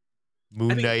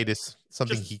Moon Knight is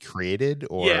something he created,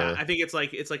 or yeah, I think it's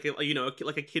like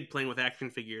a kid playing with action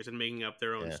figures and making up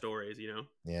their own stories.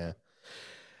 Yeah.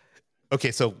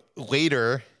 Okay, so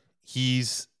later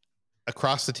he's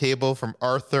across the table from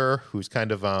Arthur, who's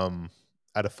kind of out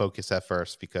of focus at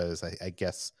first because I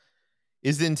guess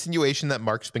is the insinuation that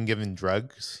Mark's been given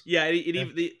drugs. Yeah, it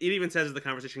even says as the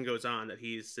conversation goes on that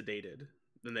he's sedated,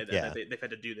 and they've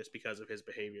had to do this because of his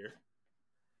behavior.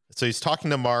 So he's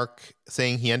talking to Mark,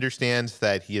 saying he understands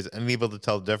that he is unable to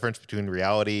tell the difference between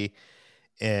reality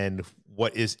and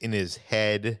what is in his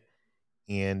head.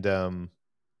 And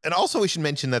also we should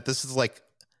mention that this is like,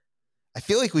 I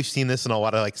feel like we've seen this in a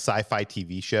lot of like sci-fi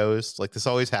TV shows. Like this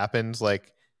always happens,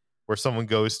 like where someone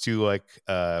goes to like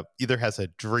either has a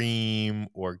dream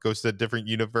or goes to a different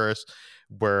universe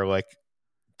where like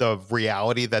the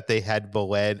reality that they had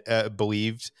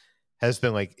believed has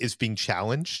been like is being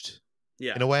challenged.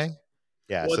 Yeah, in a way.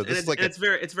 Yeah. Well, so this is like it's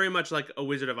very much like a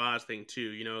Wizard of Oz thing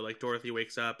too. Like Dorothy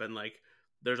wakes up and like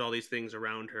there's all these things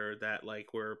around her that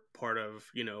like were part of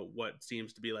what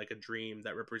seems to be like a dream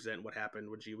that represent what happened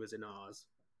when she was in Oz.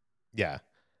 Yeah,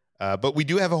 but we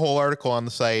do have a whole article on the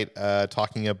site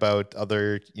talking about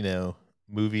other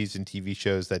movies and TV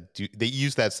shows that they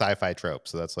use that sci-fi trope.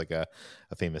 So that's like a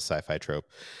famous sci-fi trope.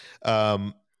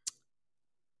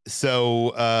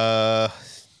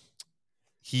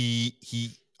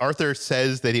 Arthur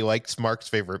says that he likes Mark's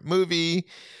favorite movie.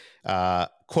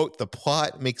 Quote, the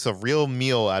plot makes a real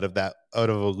meal out of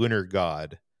a lunar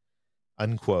god,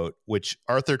 unquote, which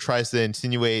Arthur tries to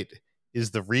insinuate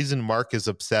is the reason Mark is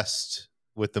obsessed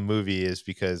with the movie is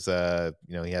because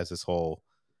he has this whole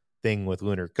thing with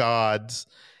lunar gods.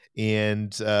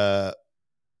 And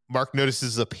Mark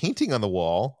notices a painting on the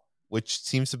wall, which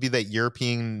seems to be that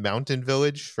European mountain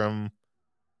village from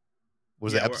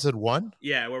Was it episode 1?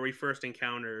 Yeah, where we first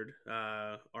encountered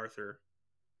Arthur.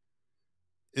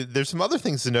 There's some other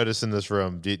things to notice in this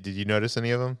room. Did you notice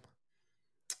any of them?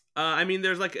 I mean,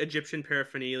 there's like Egyptian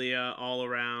paraphernalia all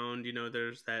around. You know,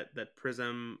 there's that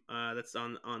prism that's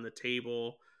on the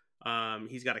table.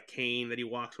 He's got a cane that he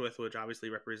walks with, which obviously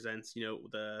represents, you know,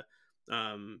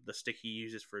 the stick he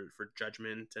uses for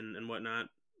judgment and whatnot.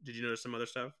 Did you notice some other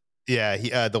stuff?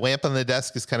 Yeah, the lamp on the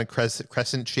desk is kind of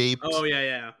crescent shaped. Oh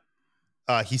yeah.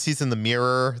 He sees in the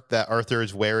mirror that Arthur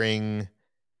is wearing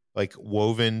like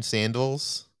woven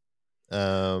sandals.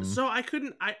 So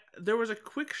there was a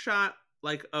quick shot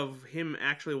like of him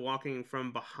actually walking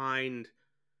from behind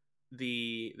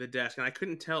the desk, and I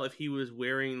couldn't tell if he was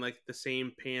wearing like the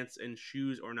same pants and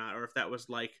shoes or not, or if that was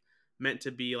like meant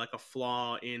to be like a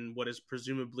flaw in what is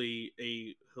presumably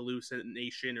a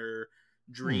hallucination or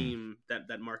dream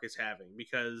that Mark is having,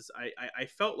 because I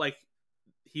felt like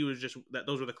he was just that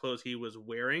those were the clothes he was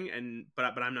wearing,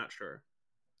 but I'm not sure.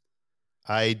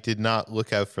 I did not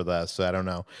look out for that, so I don't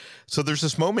know. So there's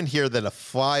this moment here that a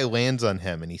fly lands on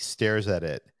him and he stares at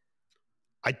it.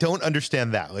 I don't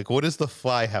understand that. Like, what does the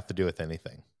fly have to do with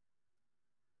anything?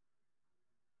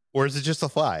 Or is it just a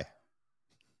fly?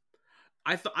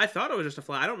 I thought it was just a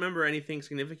fly. I don't remember anything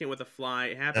significant with a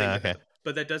fly happening. Okay.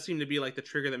 But that does seem to be like the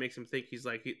trigger that makes him think he's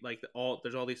like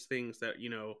there's all these things that,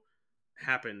 you know,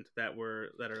 happened that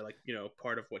are like, you know,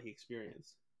 part of what he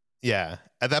experienced. Yeah.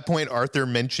 At that point, Arthur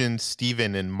mentioned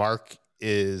Steven, and Mark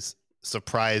is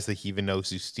surprised that he even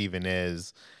knows who Steven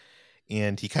is.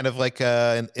 And he kind of like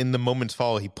in the moment's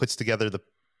fall, he puts together the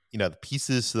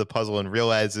pieces to the puzzle and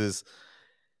realizes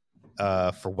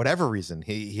for whatever reason,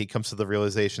 he comes to the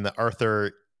realization that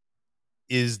Arthur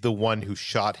is the one who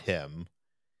shot him.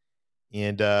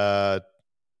 And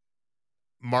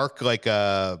Mark like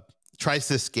tries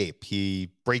to escape.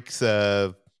 He breaks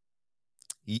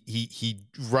he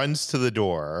runs to the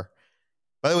door.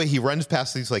 By the way, he runs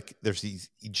past there's these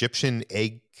Egyptian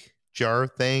egg jar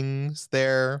things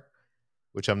there,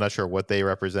 which I'm not sure what they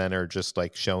represent, or just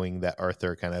like showing that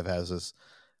Arthur kind of has this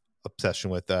obsession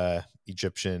with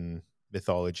Egyptian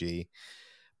mythology.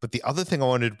 But the other thing I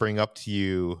wanted to bring up to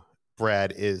you,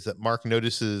 Brad, is that Mark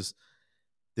notices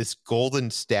this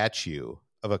golden statue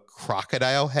of a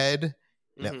crocodile head,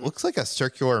 and it looks like a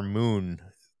circular moon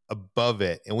above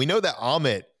it. And we know that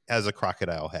Ammit has a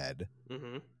crocodile head.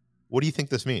 Mm-hmm. What do you think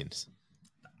this means?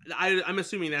 I'm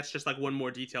assuming that's just like one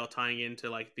more detail tying into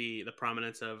like the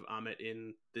prominence of Ammit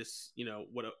in this, you know,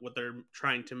 what they're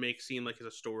trying to make seem like is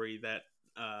a story that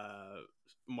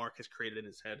Mark has created in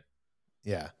his head.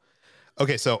 Yeah.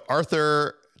 Okay, so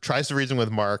Arthur tries to reason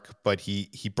with Mark, but he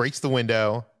breaks the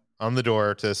window on the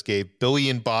door to escape. Billy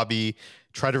and Bobby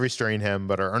try to restrain him,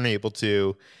 but are unable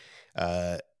to.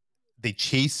 They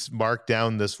chase Mark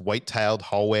down this white-tiled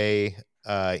hallway,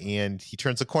 and he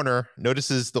turns a corner,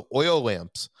 notices the oil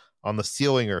lamps on the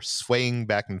ceiling are swaying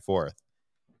back and forth.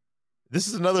 This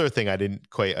is another thing I didn't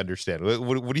quite understand.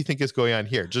 What do you think is going on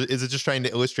here? Is it just trying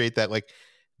to illustrate that like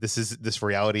this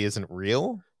reality isn't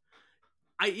real?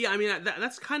 I mean,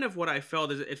 that's kind of what I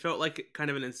felt. Is it felt like kind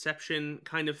of an Inception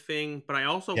kind of thing, but I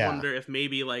also wonder if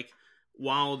maybe like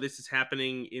while this is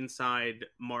happening inside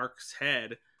Mark's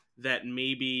head, that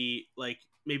maybe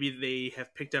they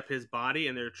have picked up his body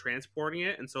and they're transporting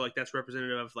it, and so like that's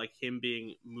representative of like him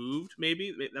being moved.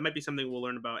 Maybe that might be something we'll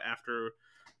learn about after,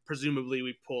 presumably,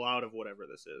 we pull out of whatever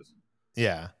this is.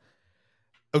 Yeah.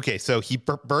 Okay, so he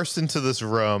bursts into this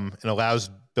room and allows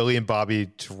Billy and Bobby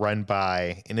to run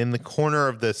by, and in the corner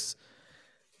of this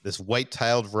white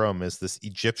tiled room is this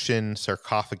Egyptian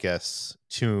sarcophagus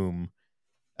tomb.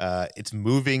 It's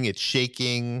moving, it's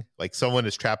shaking, like someone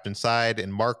is trapped inside,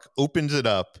 and Mark opens it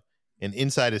up, and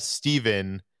inside is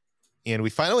Steven, and we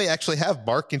finally actually have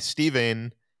Mark and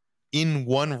Steven in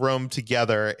one room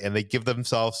together, and they give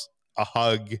themselves a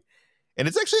hug, and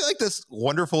it's actually like this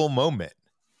wonderful moment.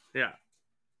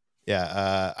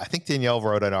 Yeah, I think Danielle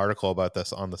wrote an article about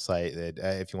this on the site.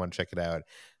 If you want to check it out,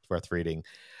 it's worth reading.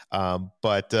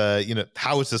 But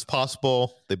how is this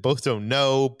possible? They both don't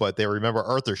know, but they remember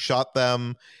Arthur shot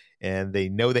them, and they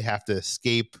know they have to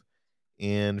escape.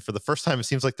 And for the first time, it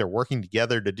seems like they're working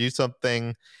together to do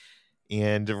something.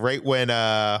 And right when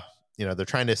they're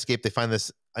trying to escape, they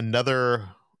find another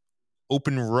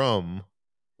open room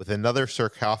with another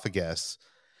sarcophagus,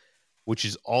 which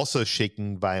is also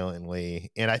shaking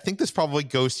violently. And I think this probably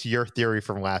goes to your theory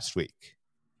from last week.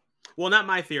 Well, not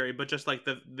my theory, but just like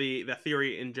the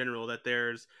theory in general that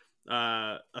there's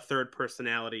a third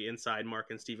personality inside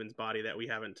Mark and Steven's body that we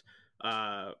haven't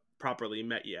properly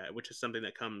met yet, which is something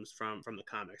that comes from the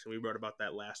comics. And we wrote about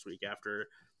that last week after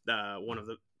one of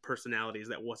the personalities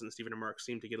that wasn't Steven and Mark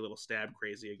seemed to get a little stab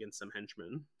crazy against some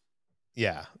henchmen.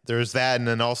 Yeah, there's that. And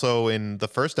then also in the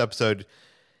first episode,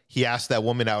 he asked that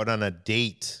woman out on a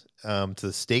date to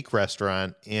the steak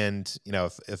restaurant, and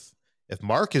if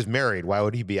Mark is married, why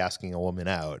would he be asking a woman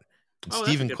out? And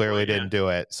Steven clearly didn't do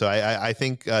it. So I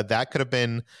think that could have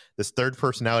been this third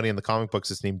personality in the comic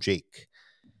books is named Jake.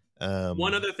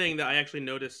 One other thing that I actually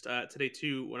noticed today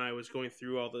too, when I was going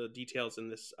through all the details in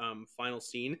this final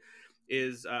scene,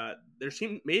 is there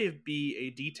may be a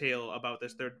detail about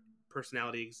this third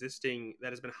personality existing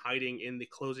that has been hiding in the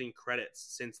closing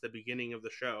credits since the beginning of the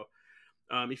show.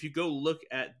 If you go look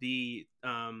at the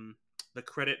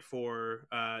credit for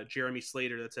Jeremy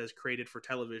Slater that says created for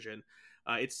television,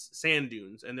 it's sand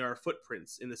dunes, and there are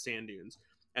footprints in the sand dunes.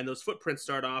 And those footprints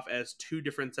start off as two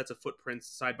different sets of footprints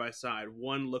side by side.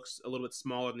 One looks a little bit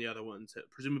smaller than the other ones,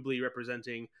 presumably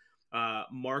representing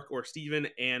Mark or Steven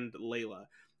and Layla.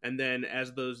 And then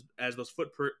as those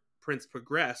footprints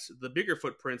progress, the bigger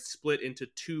footprints split into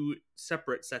two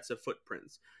separate sets of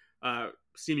footprints,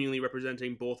 seemingly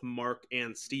representing both Mark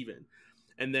and Steven.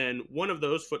 And then one of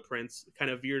those footprints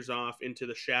kind of veers off into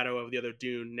the shadow of the other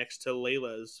dune next to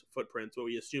Layla's footprints, what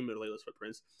we assume are Layla's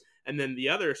footprints. And then the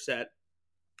other set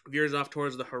veers off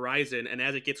towards the horizon, and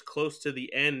as it gets close to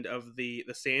the end of the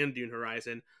sand dune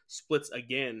horizon, splits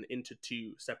again into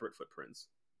two separate footprints.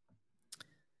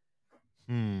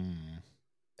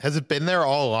 Has it been there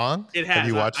all along? It has. Have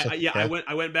you watched it? Yeah,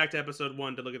 I went back to episode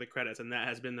 1 to look at the credits, and that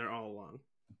has been there all along.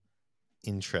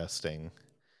 Interesting.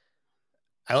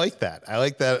 I like that. I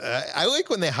like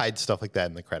when they hide stuff like that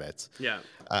in the credits. Yeah.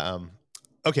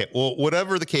 Okay, well,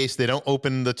 whatever the case, they don't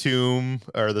open the tomb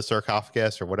or the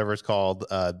sarcophagus or whatever it's called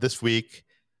this week.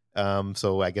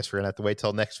 So I guess we're going to have to wait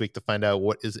till next week to find out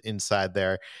what is inside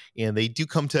there. And they do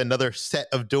come to another set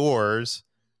of doors,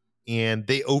 and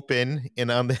they open,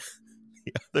 and on the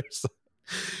other side,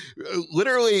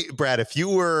 literally, Brad, if you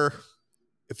were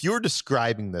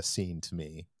describing this scene to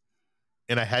me,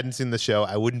 and I hadn't seen the show,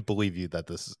 I wouldn't believe you that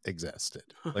this existed.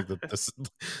 Like that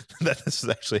this is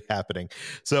actually happening.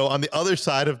 So on the other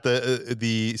side of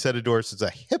the set of doors is a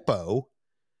hippo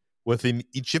with an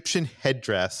Egyptian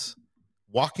headdress,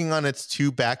 walking on its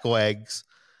two back legs.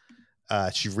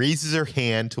 She raises her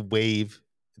hand to wave.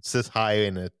 It says hi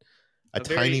in a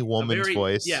tiny woman's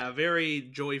voice. Yeah, very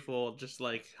joyful, just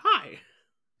like, hi.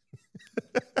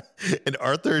 And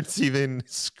Arthur and Steven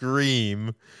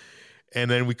scream. And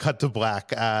then we cut to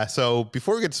black. So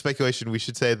before we get to speculation, we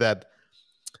should say that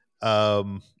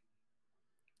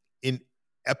in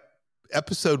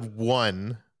episode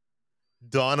 1,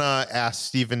 Donna asked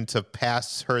Steven to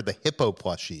pass her the hippo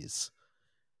plushies.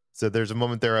 So there's a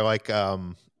moment there, like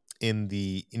in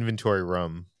the inventory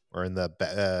room or in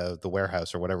the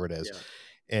warehouse or whatever it is.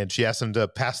 Yeah. And she asked him to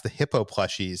pass the hippo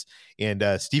plushies. And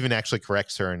Steven actually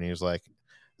corrects her, and he was like,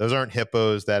 those aren't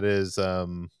hippos. That is...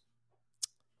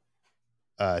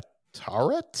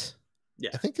 Taweret?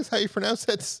 Yeah, I think is how you pronounce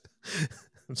it.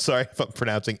 I'm sorry if I'm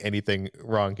pronouncing anything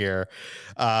wrong here.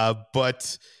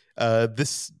 But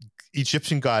this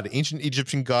ancient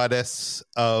Egyptian goddess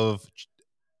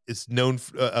is known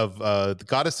of the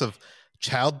goddess of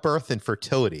childbirth and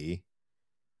fertility,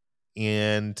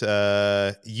 and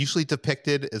usually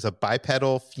depicted as a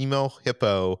bipedal female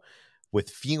hippo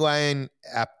with feline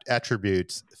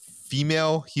attributes,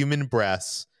 female human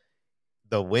breasts,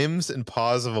 the limbs and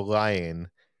paws of a lion,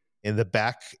 and the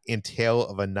back and tail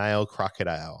of a Nile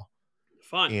crocodile.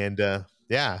 Fun. And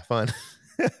fun.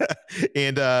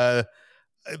 And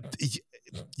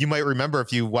you might remember,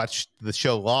 if you watched the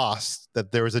show Lost,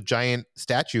 that there was a giant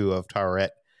statue of Taweret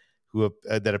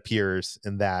that appears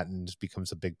in that and just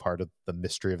becomes a big part of the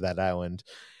mystery of that island.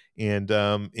 And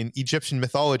in Egyptian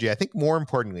mythology, I think more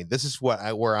importantly, this is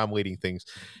where I'm leading things.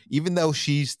 Even though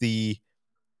she's the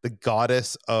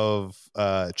goddess of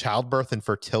childbirth and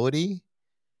fertility,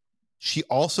 she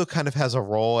also kind of has a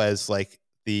role as like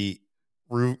the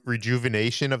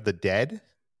rejuvenation of the dead.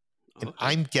 And okay.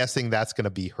 I'm guessing that's going to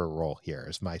be her role here,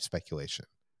 is my speculation.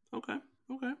 Okay.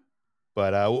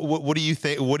 But what do you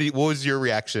think? What was your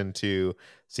reaction to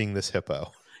seeing this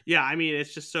hippo? Yeah, I mean,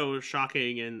 it's just so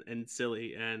shocking and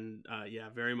silly. And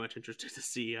very much interested to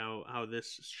see how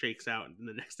this shakes out in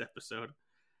the next episode.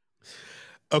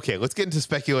 Okay, let's get into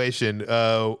speculation.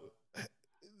 The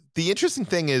interesting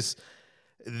thing is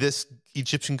this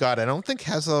Egyptian god, I don't think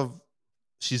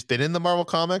she's been in the Marvel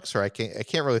comics, or I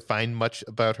can't really find much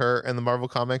about her in the Marvel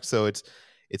comics. So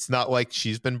it's not like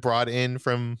she's been brought in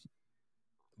from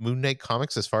Moon Knight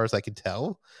comics, as far as I can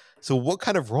tell. So what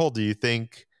kind of role do you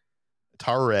think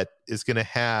Taweret is going to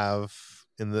have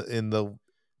in the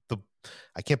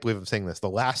I can't believe I'm saying this, the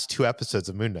last 2 episodes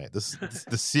of Moon Knight?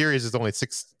 The series is only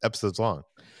 6 episodes long.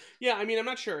 Yeah, I mean, I'm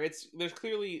not sure. There's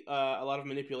clearly a lot of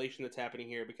manipulation that's happening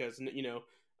here, because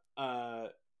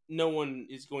no one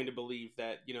is going to believe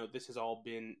that, this has all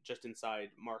been just inside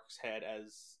Mark's head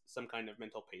as some kind of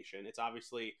mental patient. It's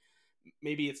obviously,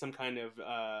 maybe it's some kind of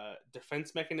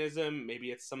defense mechanism. Maybe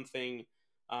it's something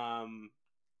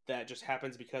that just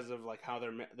happens because of like how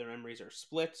their memories are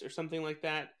split or something like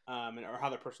that, or how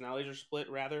their personalities are split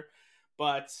rather.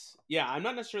 But yeah, I'm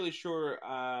not necessarily sure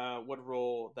what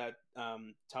role that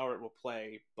Toweret will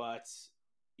play. But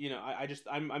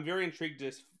I'm very intrigued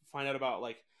to find out about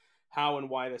like how and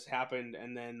why this happened,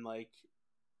 and then like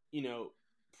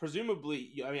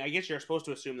presumably, I mean, I guess you're supposed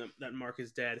to assume that Mark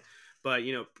is dead, but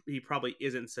he probably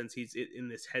isn't since he's in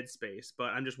this headspace. But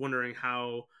I'm just wondering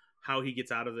how he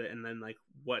gets out of it, and then like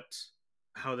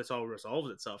how this all resolves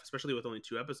itself, especially with only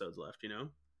 2 episodes left.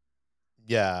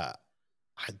 Yeah.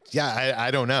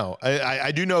 I don't know.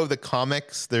 I do know the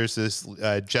comics. There's this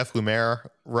Jeff Lemire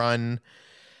run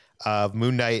of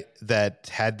Moon Knight that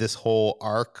had this whole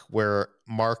arc where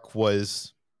Mark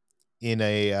was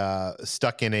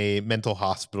stuck in a mental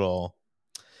hospital,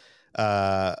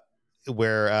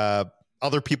 where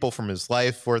other people from his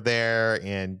life were there,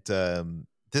 and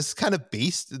this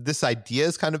idea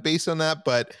is kind of based on that,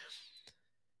 but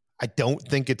I don't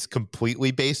think it's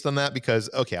completely based on that because,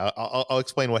 okay, I'll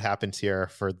explain what happens here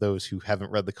for those who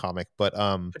haven't read the comic. But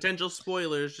potential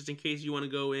spoilers, just in case you want to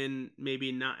go in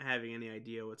maybe not having any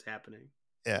idea what's happening.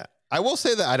 Yeah, I will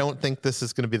say that I don't think this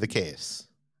is going to be the case.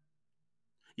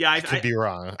 Yeah, I could be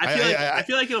wrong. I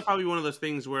feel like it'll probably be one of those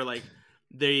things where like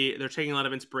they're taking a lot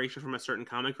of inspiration from a certain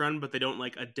comic run, but they don't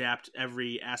like adapt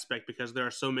every aspect because there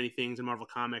are so many things in Marvel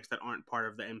Comics that aren't part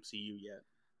of the MCU yet.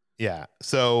 Yeah,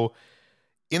 so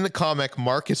in the comic,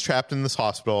 Mark is trapped in this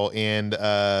hospital, and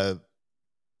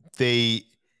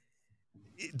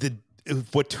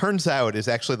what turns out is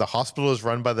actually the hospital is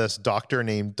run by this doctor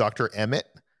named Dr. Emmett,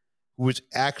 who is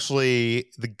actually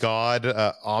the god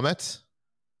Ammit,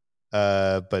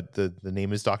 but the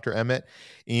name is Dr. Emmett,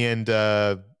 and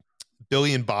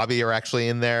Billy and Bobby are actually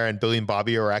in there, and Billy and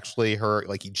Bobby are actually her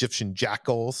like Egyptian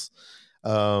jackals,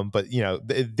 but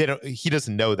they don't. He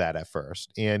doesn't know that at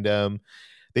first, and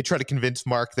they try to convince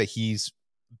Mark that he's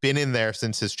been in there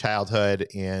since his childhood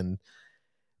and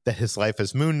that his life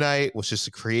as Moon Knight was just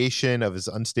a creation of his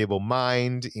unstable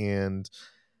mind. And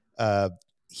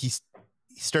he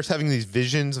starts having these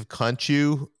visions of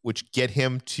Khonshu, which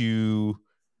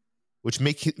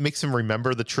makes him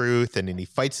remember the truth. And then he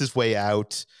fights his way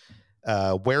out,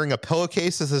 wearing a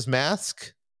pillowcase as his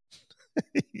mask.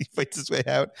 He fights his way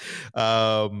out.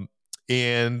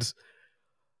 And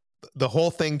the whole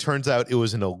thing turns out it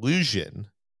was an illusion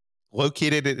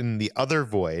located in the other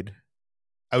void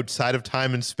outside of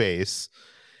time and space.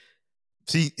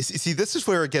 See, this is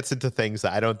where it gets into things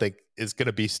that I don't think is going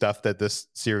to be stuff that this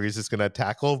series is going to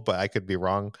tackle, but I could be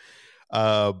wrong.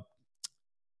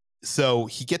 So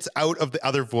he gets out of the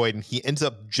other void and he ends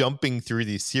up jumping through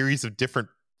these series of different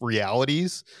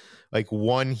realities. Like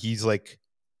one, he's like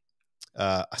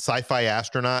a sci-fi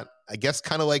astronaut, I guess,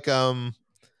 kind of like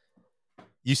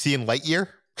you see in Lightyear,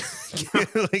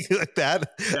 like that.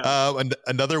 Yeah.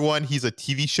 Another one, he's a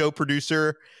TV show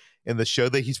producer, and the show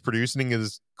that he's producing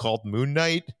is called Moon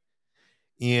Knight.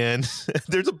 And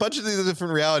there's a bunch of these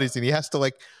different realities, and he has to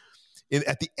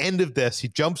at the end of this, he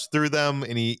jumps through them,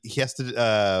 and he has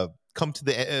to come to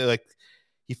the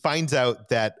he finds out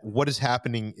that what is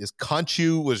happening is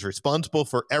Khonshu was responsible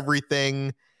for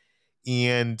everything,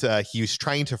 and he was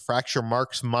trying to fracture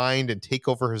Mark's mind and take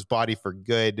over his body for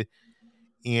good.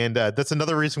 And that's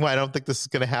another reason why I don't think this is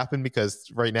going to happen, because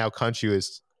right now Khonshu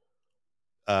is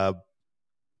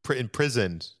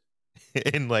imprisoned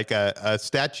in like a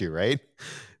statue, right?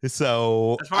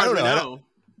 So as far as I don't know.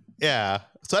 Yeah.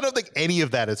 So I don't think any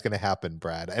of that is going to happen,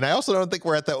 Brad. And I also don't think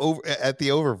we're at the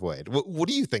overvoid. What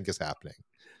do you think is happening?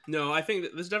 No, I think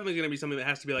that this is definitely going to be something that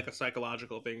has to be like a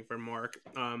psychological thing for Mark.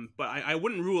 But I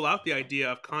wouldn't rule out the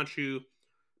idea of Khonshu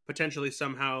potentially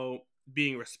somehow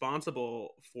being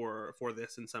responsible for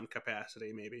this in some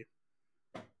capacity, maybe.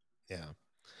 Yeah.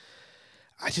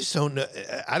 I just don't know.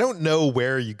 I don't know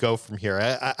where you go from here.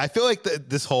 I feel like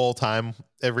this whole time,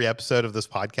 every episode of this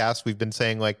podcast, we've been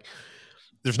saying like,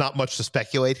 there's not much to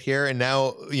speculate here. And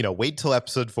now, wait till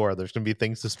episode 4. There's going to be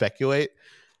things to speculate.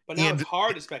 But now it's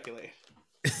hard to speculate.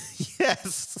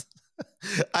 Yes.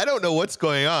 I don't know what's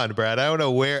going on, Brad. I don't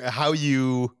know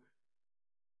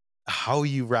how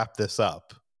you wrap this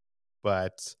up,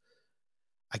 but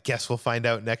I guess we'll find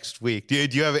out next week. Do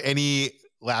you have any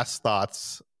last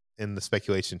thoughts in the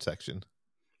speculation section?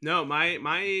 No,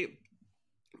 my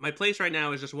place right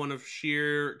now is just one of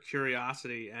sheer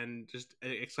curiosity and just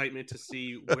excitement to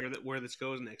see where this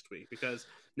goes next week, because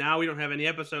now we don't have any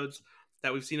episodes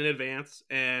that we've seen in advance,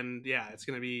 and yeah, it's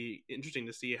going to be interesting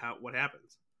to see what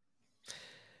happens.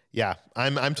 Yeah,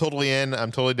 I'm totally in.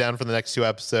 I'm totally down for the next 2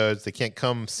 episodes. They can't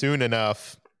come soon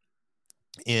enough.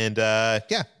 And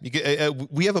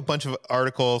we have a bunch of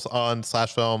articles on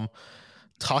 /film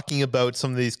talking about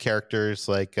some of these characters,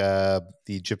 like the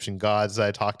Egyptian gods that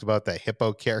I talked about, that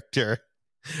hippo character,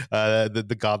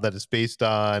 the god that it's based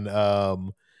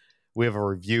on. We have a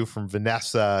review from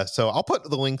Vanessa. So I'll put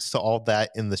the links to all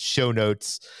that in the show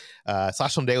notes.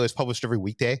 /Film Daily is published every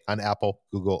weekday on Apple,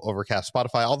 Google, Overcast,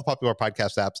 Spotify, all the popular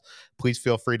podcast apps. Please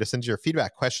feel free to send your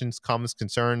feedback, questions, comments,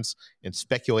 concerns, and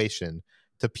speculation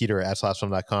to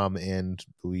peter@/film.com, and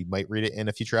we might read it in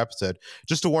a future episode.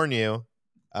 Just to warn you,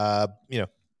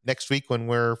 next week when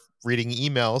we're reading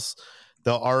emails,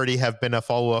 there'll already have been a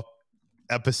follow-up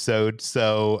episode.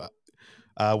 So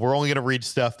we're only going to read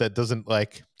stuff that doesn't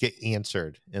get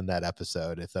answered in that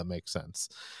episode, if that makes sense.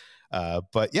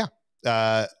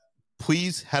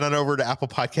 Please head on over to Apple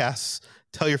Podcasts,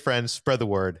 tell your friends, spread the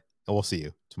word, and we'll see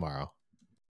you tomorrow.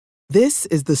 This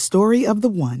is the story of the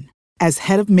one. As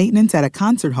head of maintenance at a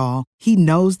concert hall, he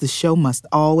knows the show must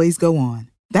always go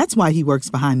on. That's why he works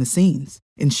behind the scenes,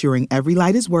 ensuring every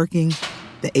light is working,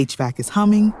 the HVAC is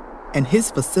humming, and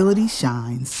his facility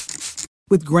shines.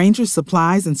 With Grainger's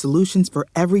supplies and solutions for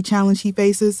every challenge he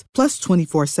faces, plus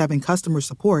 24/7 customer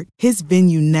support, his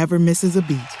venue never misses a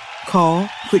beat. Call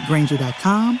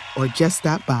quickgrainger.com or just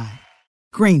stop by.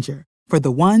 Grainger, for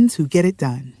the ones who get it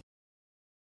done.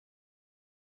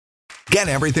 Get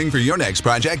everything for your next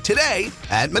project today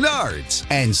at Menards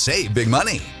and save big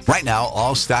money. Right now,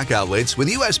 all stock outlets with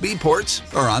USB ports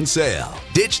are on sale.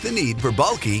 Ditch the need for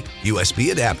bulky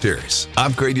USB adapters.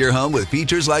 Upgrade your home with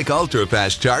features like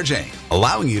ultra-fast charging,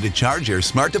 allowing you to charge your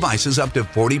smart devices up to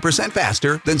 40%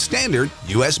 faster than standard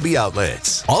USB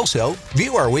outlets. Also,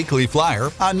 view our weekly flyer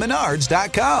on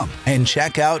Menards.com and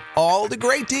check out all the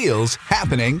great deals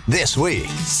happening this week.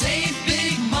 Save